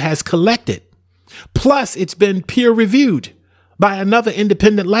that it has collected. Plus, it's been peer reviewed by another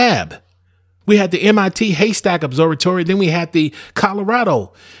independent lab. We had the MIT Haystack Observatory. Then we had the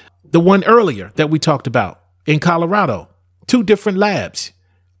Colorado, the one earlier that we talked about in Colorado. 2 different labs,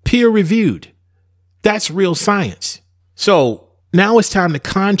 peer reviewed. That's real science. So now it's time to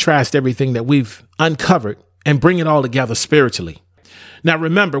contrast everything that we've uncovered and bring it all together spiritually. Now,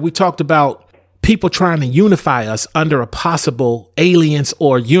 remember, we talked about people trying to unify us under a possible aliens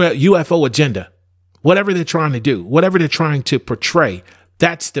or UFO agenda. Whatever they're trying to do, whatever they're trying to portray,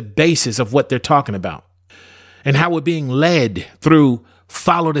 that's the basis of what they're talking about. And how we're being led through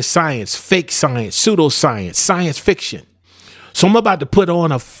follow the science, fake science, pseudoscience, science fiction. So I'm about to put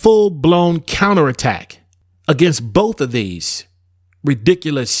on a full-blown counterattack against both of these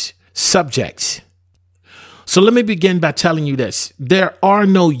ridiculous subjects. So let me begin by telling you this. There are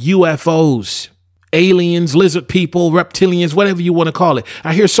no UFOs, aliens, lizard people, reptilians, whatever you want to call it.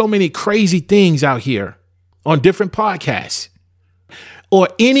 I hear so many crazy things out here on different podcasts. Or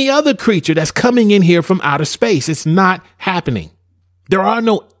any other creature that's coming in here from outer space. It's not happening. There are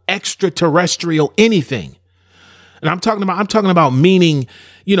no extraterrestrial anything. And I'm talking about meaning,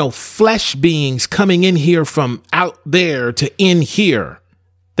 flesh beings coming in here from out there to in here.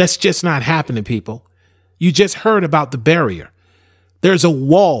 That's just not happening, people. You just heard about the barrier. There's a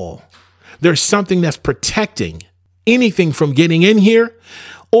wall. There's something that's protecting anything from getting in here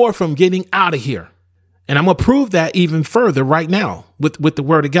or from getting out of here. And I'm going to prove that even further right now with the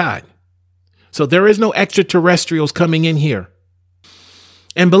word of God. So there is no extraterrestrials coming in here.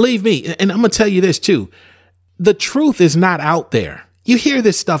 And believe me, and I'm going to tell you this too, the truth is not out there. You hear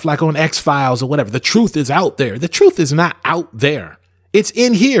this stuff like on X-Files or whatever. The truth is out there. The truth is not out there. It's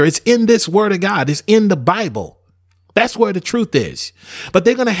in here. It's in this word of God. It's in the Bible. That's where the truth is. But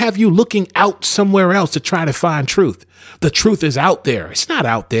they're going to have you looking out somewhere else to try to find truth. The truth is out there. It's not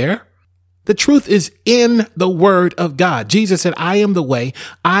out there. The truth is in the word of God. Jesus said, I am the way,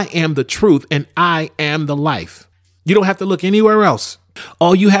 I am the truth, and I am the life. You don't have to look anywhere else.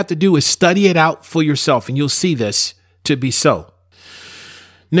 All you have to do is study it out for yourself, and you'll see this to be so.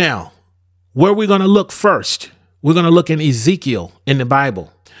 Now, where are we going to look first? We're going to look in Ezekiel in the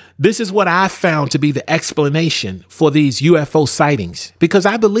Bible. This is what I found to be the explanation for these UFO sightings, because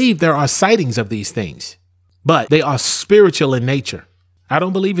I believe there are sightings of these things, but they are spiritual in nature. I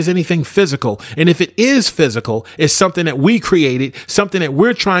don't believe it's anything physical. And if it is physical, it's something that we created, something that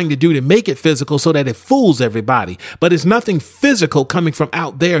we're trying to do to make it physical so that it fools everybody. But it's nothing physical coming from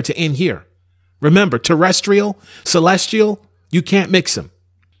out there to in here. Remember, terrestrial, celestial, you can't mix them.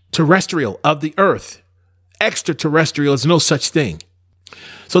 Terrestrial, of the earth. Extraterrestrial is no such thing.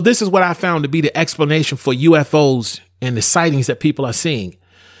 So this is what I found to be the explanation for UFOs and the sightings that people are seeing.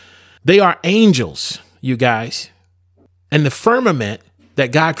 They are angels, you guys. And the firmament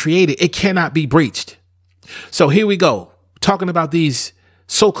that God created, it cannot be breached. So here we go, talking about these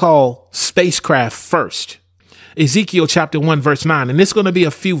so-called spacecraft first. Ezekiel chapter 1, verse 9. And it's going to be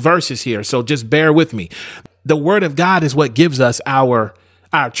a few verses here, so just bear with me. The word of God is what gives us our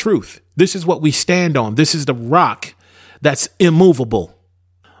truth. This is what we stand on. This is the rock that's immovable.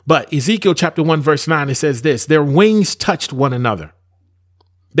 But Ezekiel chapter 1, verse 9, it says this, their wings touched one another.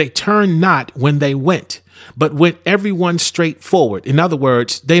 They turned not when they went, but went everyone straight forward. In other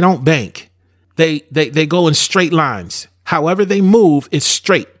words, they don't bank. They go in straight lines. However they move, it's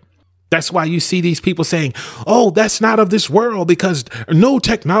straight. That's why you see these people saying, oh, that's not of this world, because no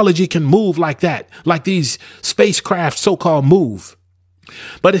technology can move like that, like these spacecraft so-called move.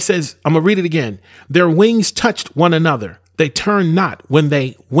 But it says, I'm going to read it again. Their wings touched one another. They turned not when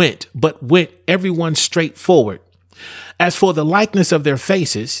they went, but went everyone straight forward. As for the likeness of their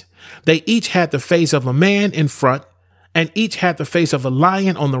faces, they each had the face of a man in front, and each had the face of a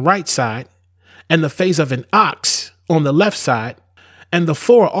lion on the right side, and the face of an ox on the left side, and the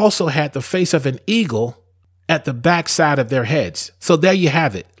four also had the face of an eagle at the back side of their heads. So there you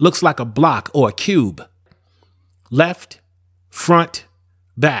have it. Looks like a block or a cube. Left, front,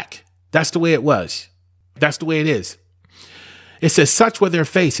 back. That's the way it was. That's the way it is. It says, such were their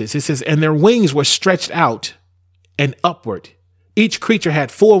faces. It says, and their wings were stretched out and upward. Each creature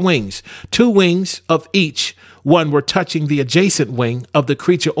had 4 wings, 2 wings of each one were touching the adjacent wing of the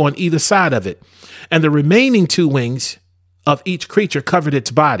creature on either side of it. And the remaining 2 wings of each creature covered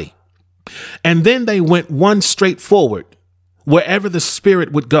its body. And then they went one straight forward, wherever the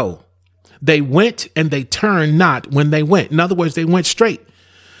spirit would go. They went and they turned not when they went. In other words, they went straight.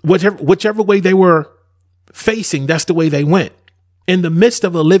 Whichever way they were facing, that's the way they went. In the midst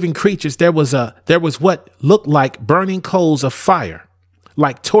of the living creatures, there was what looked like burning coals of fire,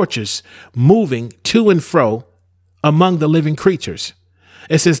 like torches moving to and fro among the living creatures.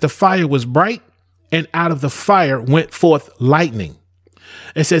 It says the fire was bright, and out of the fire went forth lightning.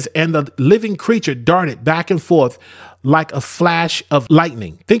 It says, and the living creature darted back and forth like a flash of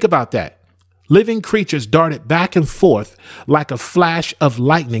lightning. Think about that. Living creatures darted back and forth like a flash of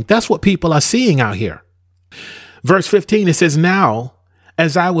lightning. That's what people are seeing out here. Verse 15, it says, now,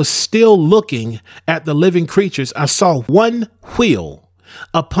 as I was still looking at the living creatures, I saw one wheel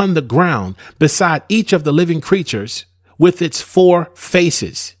upon the ground beside each of the living creatures with its 4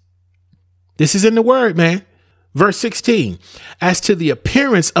 faces. This is in the word, man. Verse 16, as to the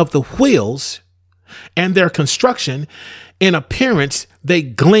appearance of the wheels and their construction, in appearance, they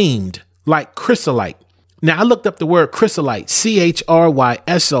gleamed like chrysolite. Now, I looked up the word chrysolite, CHRYSOLITE.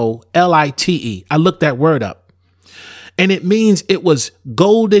 I looked that word up. And it means it was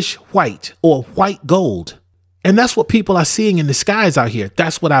goldish white or white gold. And that's what people are seeing in the skies out here.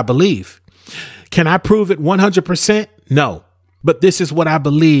 That's what I believe. Can I prove it 100%? No. But this is what I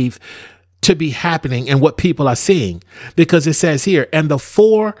believe to be happening and what people are seeing. Because it says here, and the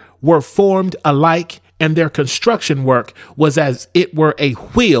 4 were formed alike, and their construction work was as it were a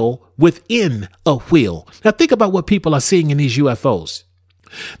wheel within a wheel. Now think about what people are seeing in these UFOs.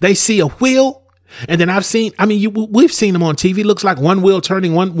 They see a wheel. And then we've seen them on TV. Looks like one wheel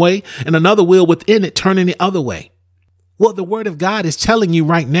turning one way and another wheel within it turning the other way. Well, the word of God is telling you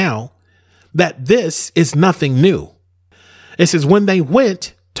right now that this is nothing new. It says when they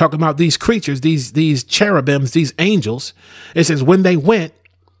went, talking about these creatures, these cherubims, these angels. It says, when they went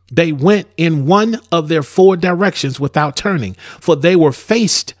in one of their 4 directions without turning, for they were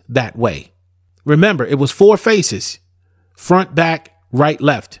faced that way. Remember, it was 4 faces, front, back, right,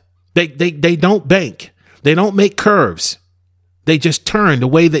 left. They don't bank. They don't make curves. They just turn the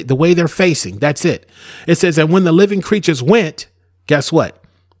way they're facing. That's it. It says, and when the living creatures went, guess what?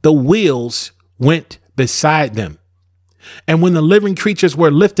 The wheels went beside them. And when the living creatures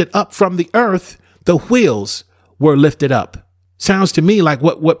were lifted up from the earth, the wheels were lifted up. Sounds to me like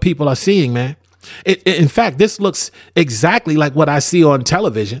what people are seeing, man. In fact, this looks exactly like what I see on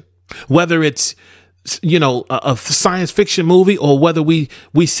television, whether it's, a science fiction movie, or whether we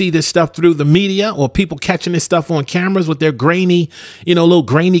see this stuff through the media, or people catching this stuff on cameras with their grainy, little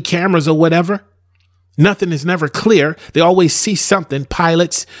grainy cameras or whatever. Nothing is never clear. They always see something,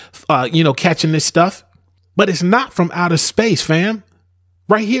 pilots, catching this stuff. But it's not from outer space, fam.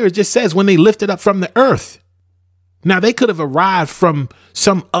 Right here, it just says when they lifted up from the earth. Now, they could have arrived from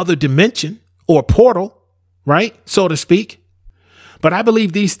some other dimension or portal, right? So to speak. But I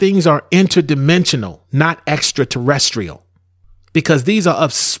believe these things are interdimensional, not extraterrestrial, because these are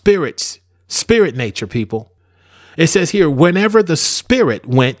of spirit nature, people. It says here, whenever the spirit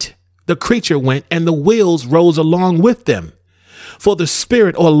went, the creature went, and the wheels rose along with them. For the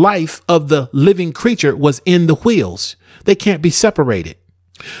spirit or life of the living creature was in the wheels. They can't be separated.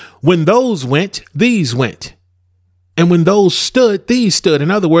 When those went, these went. And when those stood, these stood.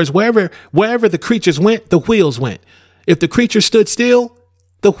 In other words, wherever the creatures went, the wheels went. If the creature stood still,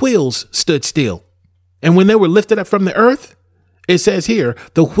 the wheels stood still. And when they were lifted up from the earth, it says here,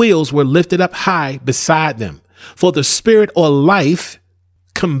 the wheels were lifted up high beside them. For the spirit or life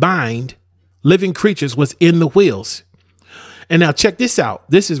combined, living creatures was in the wheels. And now check this out.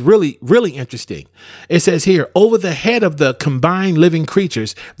 This is really, really interesting. It says here, over the head of the combined living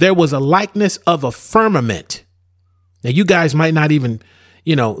creatures, there was a likeness of a firmament. Now, you guys might not even,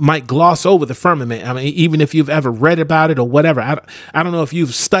 might gloss over the firmament. I mean, even if you've ever read about it or whatever. I don't know if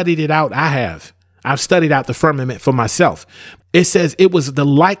you've studied it out. I have. I've studied out the firmament for myself. It says it was the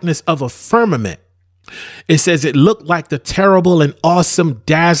likeness of a firmament. It says it looked like the terrible and awesome,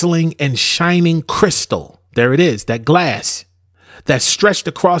 dazzling and shining crystal. There it is, that glass that stretched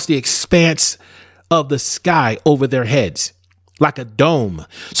across the expanse of the sky over their heads like a dome.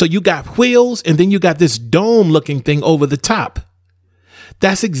 So you got wheels, and then you got this dome looking thing over the top.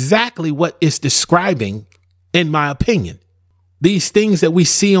 That's exactly what it's describing, in my opinion. These things that we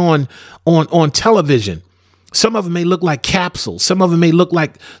see on television, some of them may look like capsules. Some of them may look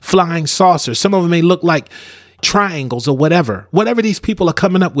like flying saucers. Some of them may look like triangles or whatever these people are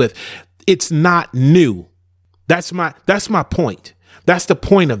coming up with. It's not new. That's my point. That's the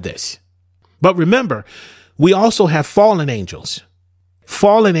point of this. But remember, we also have fallen angels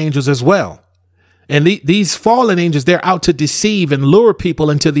as well. And these fallen angels, they're out to deceive and lure people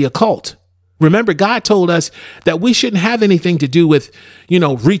into the occult. Remember, God told us that we shouldn't have anything to do with,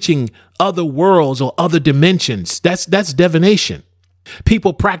 reaching other worlds or other dimensions. That's divination.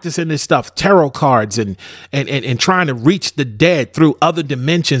 People practicing this stuff, tarot cards and trying to reach the dead through other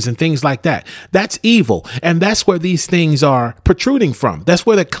dimensions and things like that. That's evil. And that's where these things are protruding from. That's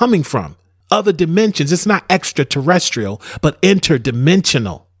where they're coming from. Other dimensions. It's not extraterrestrial, but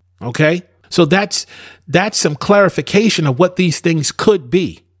interdimensional. Okay. So that's some clarification of what these things could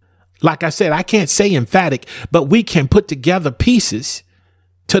be. Like I said, I can't say emphatic, but we can put together pieces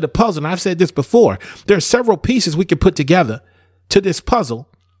to the puzzle. And I've said this before. There are several pieces we can put together to this puzzle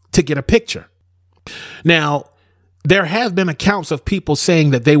to get a picture. Now, there have been accounts of people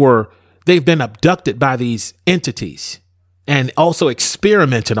saying that they've been abducted by these entities and also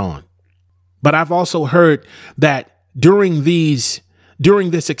experimented on. But I've also heard that during this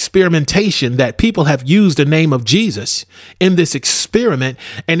experimentation that people have used the name of Jesus in this experiment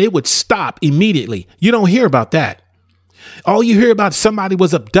and it would stop immediately. You don't hear about that. All you hear about, somebody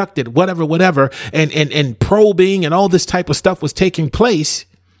was abducted, whatever, and probing and all this type of stuff was taking place.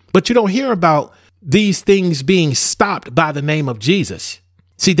 But you don't hear about these things being stopped by the name of Jesus.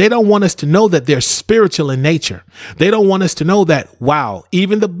 See, they don't want us to know that they're spiritual in nature. They don't want us to know that, wow,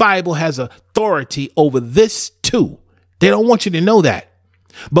 even the Bible has authority over this too. They don't want you to know that.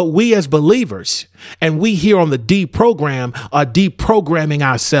 But we as believers, and we here on the D program, are deprogramming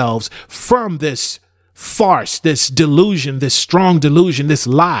ourselves from this farce, this delusion, this strong delusion, this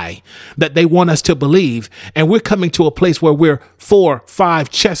lie that they want us to believe. And we're coming to a place where we're 4-5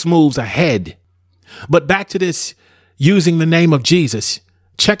 chess moves ahead. But back to this using the name of Jesus.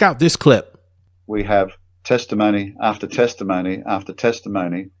 Check out this clip. We have testimony after testimony after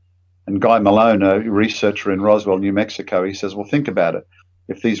testimony. And Guy Malone, a researcher in Roswell, New Mexico, he says, well, think about it.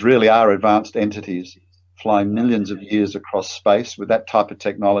 if these really are advanced entities flying millions of years across space with that type of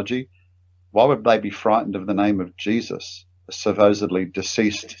technology, why would they be frightened of the name of Jesus, a supposedly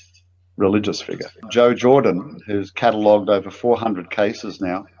deceased religious figure? Joe Jordan, who's catalogued over 400 cases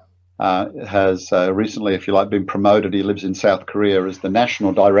now, has recently, if you like, been promoted. He lives in South Korea as the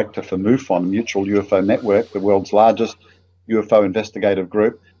national director for MUFON, Mutual UFO Network, the world's largest UFO investigative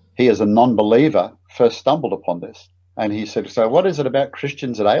group. He, as a non-believer, first stumbled upon this. And he said, so what is it about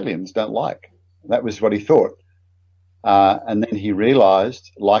Christians that aliens don't like? That was what he thought. And then he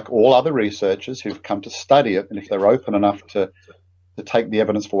realized, like all other researchers who've come to study it, and if they're open enough to take the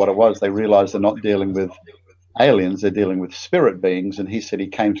evidence for what it was, they realize they're not dealing with aliens, they're dealing with spirit beings. And he said he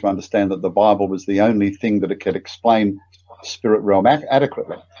came to understand that the Bible was the only thing that it could explain the spirit realm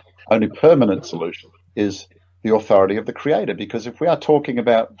adequately. Only permanent solution is the authority of the Creator. Because if we are talking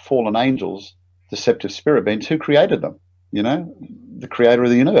about fallen angels, deceptive spirit beings, who created them? You know, the Creator of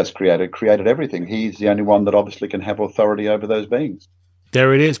the universe created everything. He's the only one that obviously can have authority over those beings.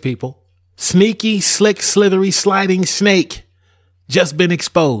 There it is, people. Sneaky, slick, slithery, sliding snake just been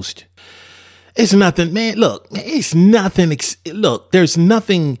exposed. It's nothing, man. Look, it's nothing. Look, there's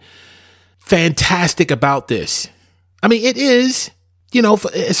nothing fantastic about this. I mean, it is, you know,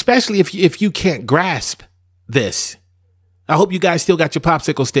 especially if you can't grasp this. I hope you guys still got your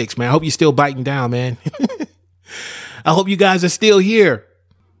popsicle sticks, man. I hope you're still biting down, man. I hope you guys are still here.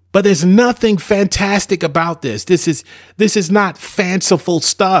 But there's nothing fantastic about this. This is not fanciful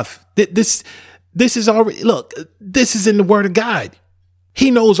stuff. This is already, look, this is in the Word of God. He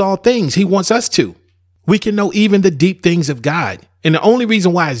knows all things. He wants us to. We can know even the deep things of God. And the only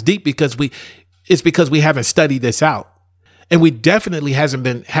reason why it's deep because we haven't studied this out. And we definitely haven't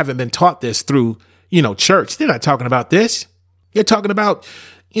been taught this through, you know, church. They're not talking about this. They're talking about,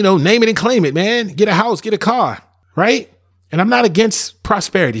 you know, name it and claim it, man. Get a house, get a car, right? And I'm not against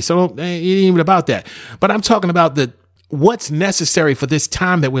prosperity, so it ain't even about that. But I'm talking about what's necessary for this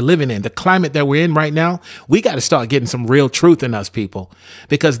time that we're living in, the climate that we're in right now. We got to start getting some real truth in us, people,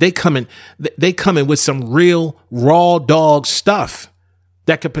 because they come in with some real raw dog stuff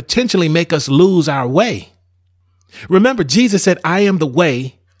that could potentially make us lose our way. Remember, Jesus said, I am the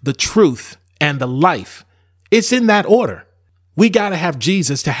way, the truth, and the life. It's in that order. We got to have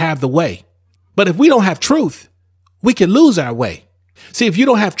Jesus to have the way. But if we don't have truth, we can lose our way. See, if you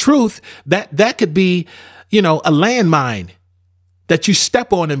don't have truth, that could be, you know, a landmine that you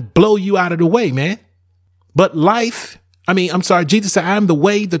step on and blow you out of the way, man. But Jesus said, I am the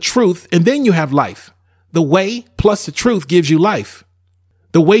way, the truth, and then you have life. The way plus the truth gives you life.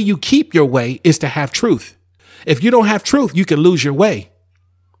 The way you keep your way is to have truth. If you don't have truth, you can lose your way,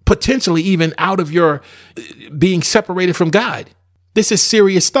 potentially even out of your being separated from God. This is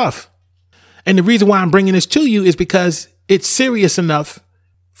serious stuff. And the reason why I'm bringing this to you is because it's serious enough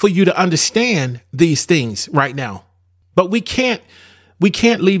for you to understand these things right now. But we can't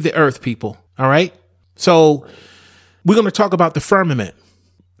leave the earth, people. All right. So we're going to talk about the firmament.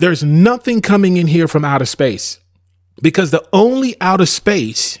 There's nothing coming in here from outer space, because the only outer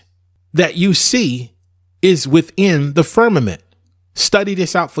space that you see is within the firmament. Study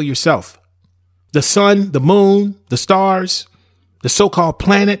this out for yourself. The sun, the moon, the stars, the so-called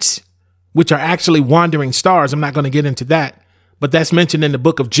planets, which are actually wandering stars. I'm not going to get into that, but that's mentioned in the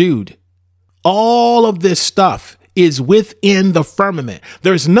book of Jude. All of this stuff is within the firmament.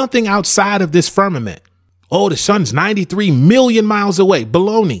 There's nothing outside of this firmament. Oh, the sun's 93 million miles away.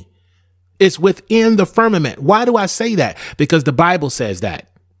 Baloney. It's within the firmament. Why do I say that? Because the Bible says that.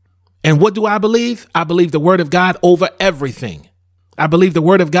 And what do I believe? I believe the word of God over everything. I believe the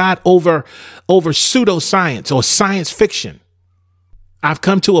word of God over pseudoscience or science fiction. I've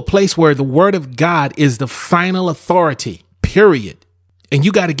come to a place where the word of God is the final authority, period. And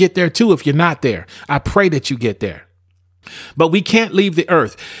you got to get there too if you're not there. I pray that you get there. But we can't leave the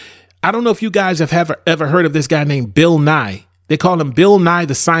earth. I don't know if you guys have ever heard of this guy named Bill Nye. They call him Bill Nye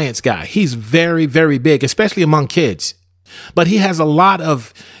the Science Guy. He's very, very big, especially among kids. But he has a lot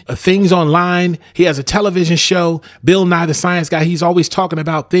of things online. He has a television show, Bill Nye the Science Guy. He's always talking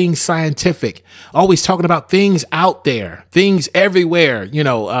about things scientific, always talking about things out there, things everywhere. You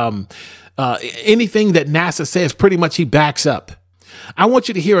know, anything that NASA says, pretty much he backs up. I want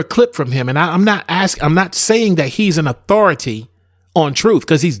you to hear a clip from him. And I'm not saying that he's an authority on truth,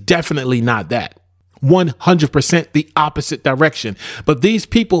 because he's definitely not that. 100% the opposite direction. But these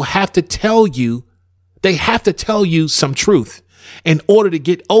people have to tell you, they have to tell you some truth in order to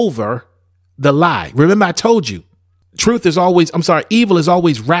get over the lie. Remember, I told you, evil is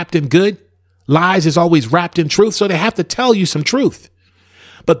always wrapped in good. Lies is always wrapped in truth. So they have to tell you some truth.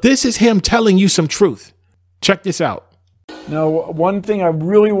 But this is him telling you some truth. Check this out. Now, one thing I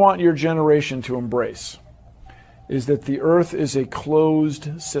really want your generation to embrace is that the earth is a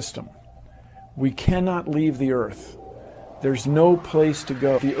closed system. We cannot leave the earth. There's no place to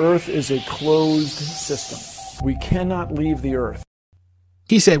go. The earth is a closed system. We cannot leave the earth.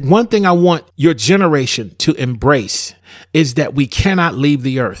 He said, one thing I want your generation to embrace is that we cannot leave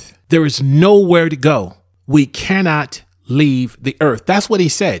the earth. There is nowhere to go. We cannot leave the earth. That's what he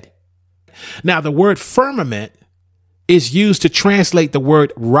said. Now, the word firmament is used to translate the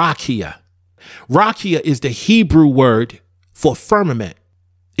word rakia. Rakia is the Hebrew word for firmament.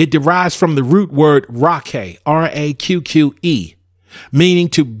 It derives from the root word rake, R-A-Q-Q-E, meaning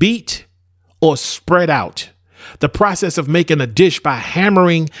to beat or spread out. The process of making a dish by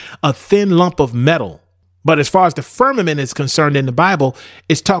hammering a thin lump of metal. But as far as the firmament is concerned in the Bible,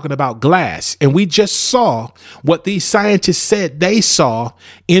 it's talking about glass. And we just saw what these scientists said they saw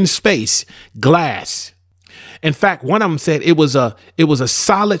in space, glass. In fact, one of them said it was a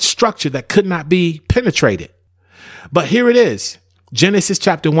solid structure that could not be penetrated. But here it is. Genesis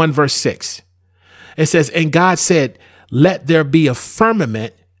chapter 1, verse 6. It says, and God said, let there be a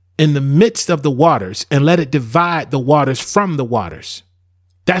firmament in the midst of the waters, and let it divide the waters from the waters.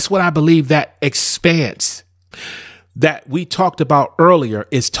 That's what I believe that expanse that we talked about earlier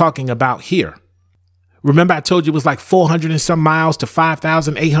is talking about here. Remember, I told you it was like 400 and some miles to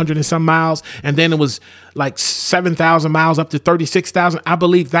 5,800 and some miles. And then it was like 7,000 miles up to 36,000. I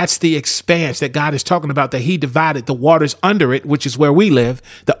believe that's the expanse that God is talking about, that he divided the waters under it, which is where we live,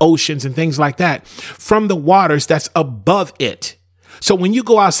 the oceans and things like that, from the waters that's above it. So when you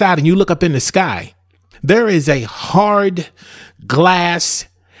go outside and you look up in the sky, there is a hard glass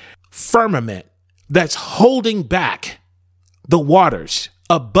firmament that's holding back the waters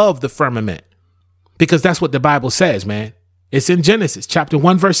above the firmament. Because that's what the Bible says, man. It's in Genesis chapter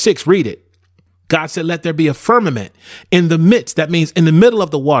 1, verse 6. Read it. God said, let there be a firmament in the midst. That means in the middle of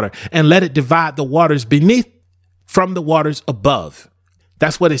the water, and let it divide the waters beneath from the waters above.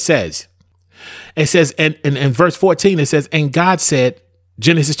 That's what it says. It says, and in verse 14, it says, and God said,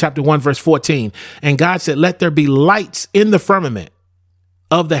 Genesis chapter 1, verse 14, and God said, let there be lights in the firmament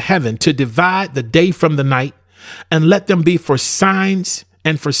of the heaven to divide the day from the night, and let them be for signs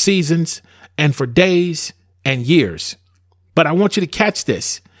and for seasons and for days and years. But I want you to catch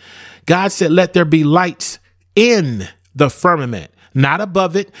this. God said, let there be lights in the firmament, not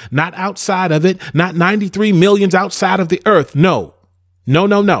above it, not outside of it, not 93 millions outside of the earth. No.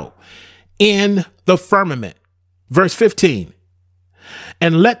 In the firmament. Verse 15.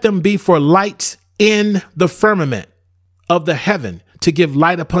 And let them be for lights in the firmament of the heaven to give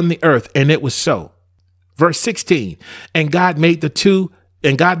light upon the earth. And it was so. Verse 16. And God made two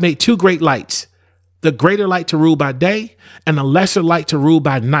great lights, the greater light to rule by day and the lesser light to rule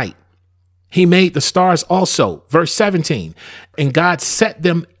by night. He made the stars also. Verse 17. And God set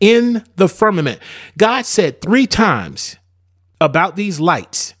them in the firmament. God said 3 times about these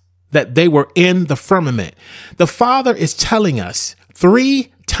lights that they were in the firmament. The Father is telling us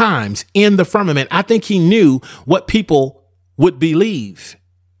 3 times in the firmament. I think he knew what people would believe.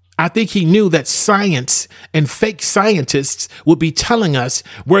 I think he knew that science and fake scientists would be telling us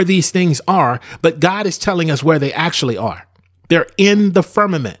where these things are, but God is telling us where they actually are. They're in the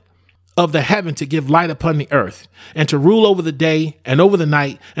firmament of the heaven to give light upon the earth and to rule over the day and over the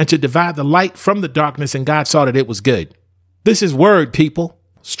night and to divide the light from the darkness. And God saw that it was good. This is word, people.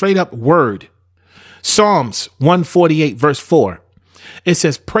 Straight up word. Psalms 148, verse 4. It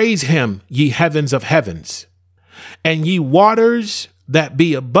says, praise him, ye heavens of heavens, and ye waters that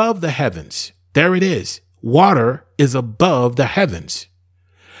be above the heavens. There it is. Water is above the heavens.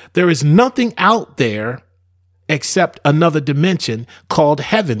 There is nothing out there except another dimension called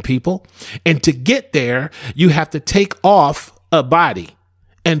heaven, people. And to get there, you have to take off a body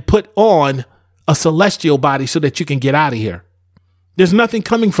and put on a celestial body so that you can get out of here. There's nothing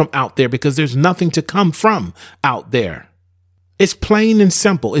coming from out there because there's nothing to come from out there. It's plain and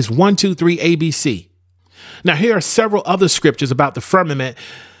simple. It's 1, 2, 3, ABC. Now, here are several other scriptures about the firmament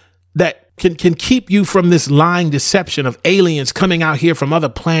that can keep you from this lying deception of aliens coming out here from other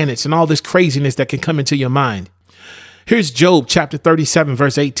planets and all this craziness that can come into your mind. Here's Job chapter 37,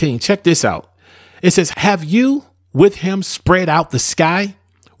 verse 18. Check this out. It says, have you with him spread out the sky,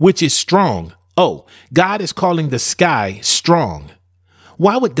 which is strong? Oh, God is calling the sky strong.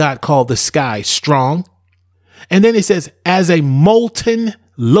 Why would God call the sky strong? And then it says, as a molten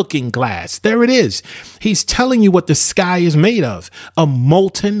looking glass. There it is. He's telling you what the sky is made of, a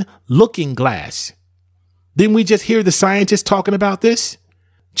molten looking glass. Didn't we just hear the scientists talking about this?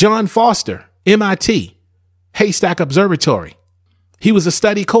 John Foster, MIT, Haystack Observatory. He was a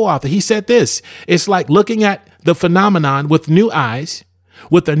study co-author. He said this: it's like looking at the phenomenon with new eyes,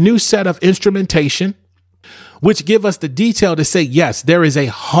 with a new set of instrumentation, which give us the detail to say, yes, there is a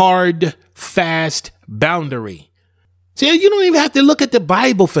hard, fast boundary. See, you don't even have to look at the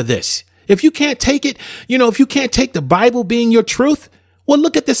Bible for this. If you can't take it, if you can't take the Bible being your truth, well,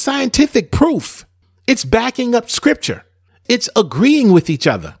 look at the scientific proof. It's backing up scripture. It's agreeing with each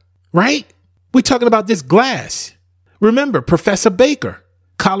other, right? We're talking about this glass. Remember, Professor Baker,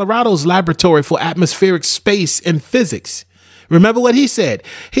 Colorado's Laboratory for Atmospheric Space and Physics. Remember what he said?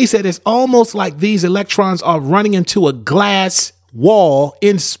 He said it's almost like these electrons are running into a glass wall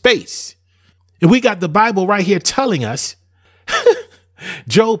in space. And we got the Bible right here telling us,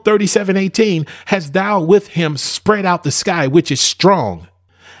 Job 37:18, has thou with him spread out the sky, which is strong,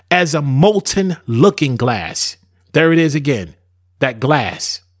 as a molten looking glass. There it is again, that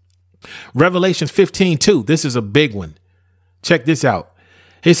glass. Revelation 15:2, this is a big one. Check this out.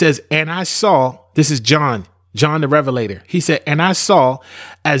 It says, and I saw, this is John the Revelator. He said, and I saw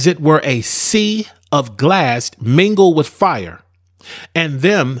as it were a sea of glass mingled with fire, and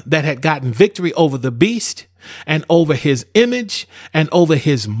them that had gotten victory over the beast and over his image and over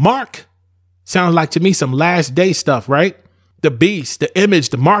his mark. Sounds like to me some last day stuff, right? The beast, the image,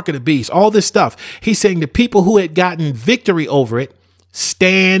 the mark of the beast, all this stuff. He's saying the people who had gotten victory over it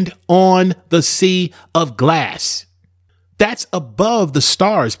stand on the sea of glass. That's above the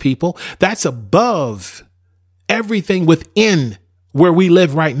stars, people. That's above everything within where we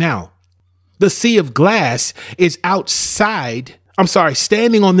live right now. The sea of glass is outside.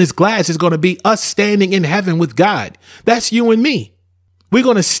 Standing on this glass is going to be us standing in heaven with God. That's you and me. We're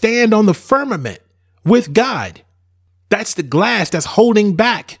going to stand on the firmament with God. That's the glass that's holding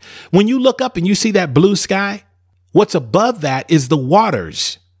back. When you look up and you see that blue sky, what's above that is the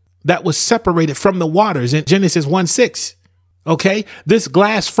waters that was separated from the waters in Genesis 1:6. Okay, this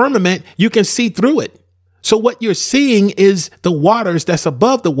glass firmament, you can see through it. So what you're seeing is the waters that's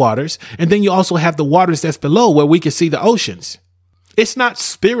above the waters. And then you also have the waters that's below where we can see the oceans. It's not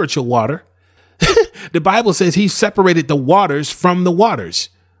spiritual water. The Bible says he separated the waters from the waters.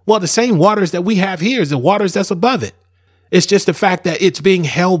 Well, the same waters that we have here is the waters that's above it. It's just the fact that it's being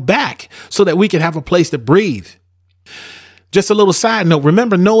held back so that we can have a place to breathe. Just a little side note.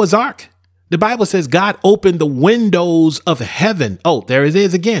 Remember Noah's Ark? The Bible says God opened the windows of heaven. Oh, there it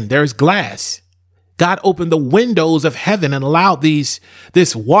is again. There's glass. God opened the windows of heaven and allowed this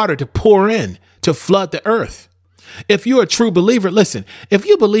water to pour in to flood the earth. If you're a true believer, listen, if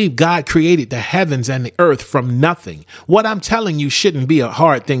you believe God created the heavens and the earth from nothing, what I'm telling you shouldn't be a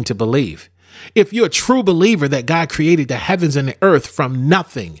hard thing to believe. If you're a true believer that God created the heavens and the earth from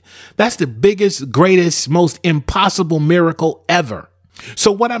nothing, that's the biggest, greatest, most impossible miracle ever.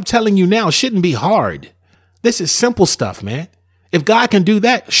 So what I'm telling you now shouldn't be hard. This is simple stuff, man. If God can do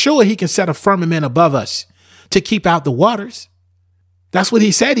that, sure, he can set a firmament above us to keep out the waters. That's what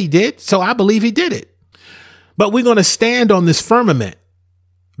he said he did. So I believe he did it. But we're going to stand on this firmament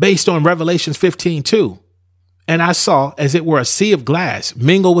based on Revelations 15:2. And I saw as it were a sea of glass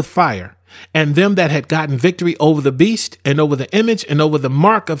mingled with fire, and them that had gotten victory over the beast and over the image and over the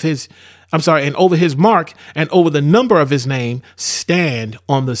mark of and over his mark and over the number of his name stand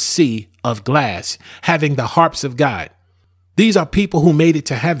on the sea of glass, having the harps of God. These are people who made it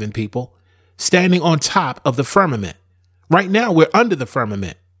to heaven, people, standing on top of the firmament. Right now, we're under the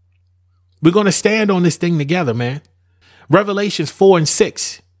firmament. We're going to stand on this thing together, man. Revelations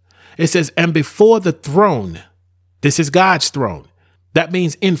 4:6. It says, and before the throne, this is God's throne. That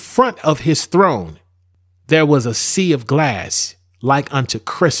means in front of his throne, there was a sea of glass like unto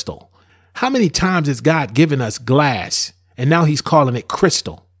crystal. How many times has God given us glass and now he's calling it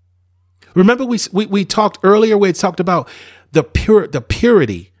crystal? Remember we talked earlier where it talked about the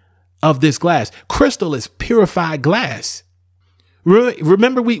purity of this glass. Crystal is purified glass.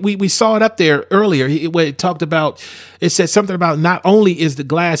 Remember we saw it up there earlier where it talked about, it said something about not only is the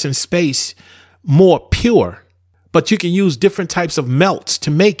glass in space more pure, but you can use different types of melts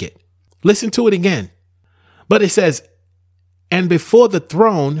to make it. Listen to it again. But it says, and before the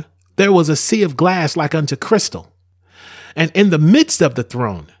throne, there was a sea of glass like unto crystal. And in the midst of the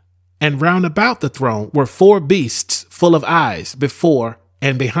throne and round about the throne were 4 beasts full of eyes before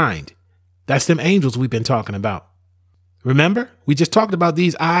and behind. That's them angels we've been talking about. Remember, we just talked about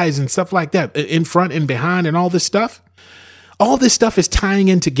these eyes and stuff like that in front and behind and all this stuff. All this stuff is tying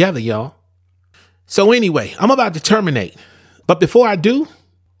in together, y'all. So anyway, I'm about to terminate. But before I do,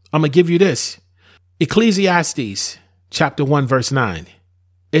 I'm going to give you this. Ecclesiastes chapter 1, verse 9.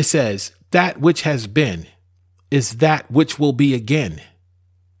 It says, that which has been is that which will be again.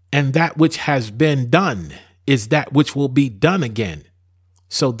 And that which has been done is that which will be done again.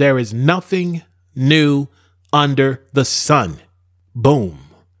 So there is nothing new under the sun. Boom.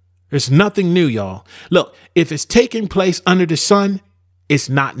 There's nothing new, y'all. Look, if it's taking place under the sun, it's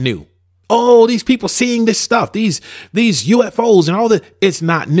not new. Oh, these people seeing this stuff, these UFOs and all that, it's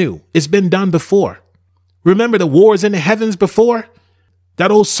not new. It's been done before. Remember the wars in the heavens before?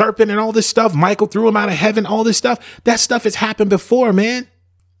 That old serpent and all this stuff, Michael threw him out of heaven, all this stuff. That stuff has happened before, man.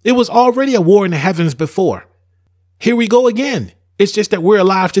 It was already a war in the heavens before. Here we go again. It's just that we're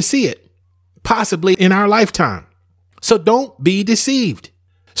alive to see it, possibly in our lifetime. So don't be deceived.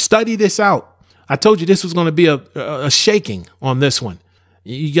 Study this out. I told you this was going to be a shaking on this one.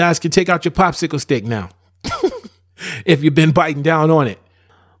 You guys can take out your popsicle stick now if you've been biting down on it.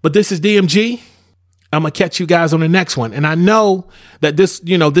 But this is DMG. I'm going to catch you guys on the next one. And I know that this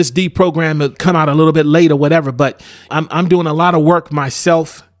deprogram will come out a little bit late or whatever, but I'm doing a lot of work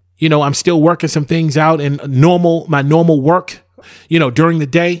myself. I'm still working some things out in my normal work, during the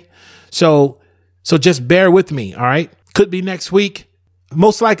day. So just bear with me. All right. Could be next week.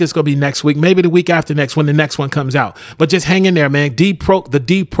 Most likely it's going to be next week, maybe the week after next when the next one comes out. But just hang in there, man. The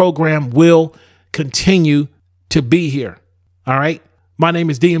deprogram will continue to be here. All right. My name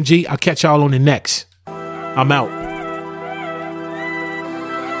is DMG. I'll catch y'all on the next. I'm out.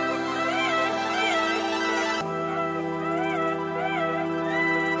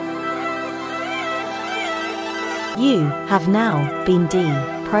 You have now been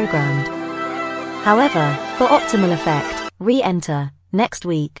deprogrammed. However, for optimal effect, re-enter next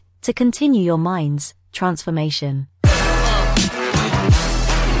week to continue your mind's transformation.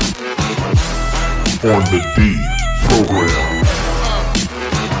 On the deprogram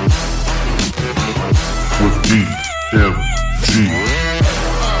with DMG.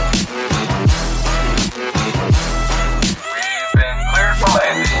 We've been cleared for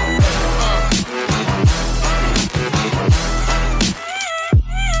landing.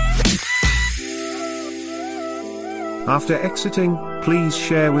 After exiting, please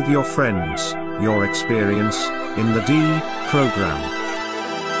share with your friends your experience in the deprogram.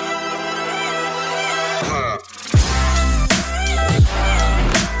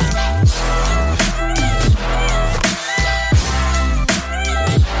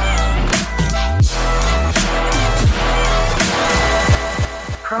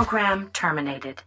 Program terminated.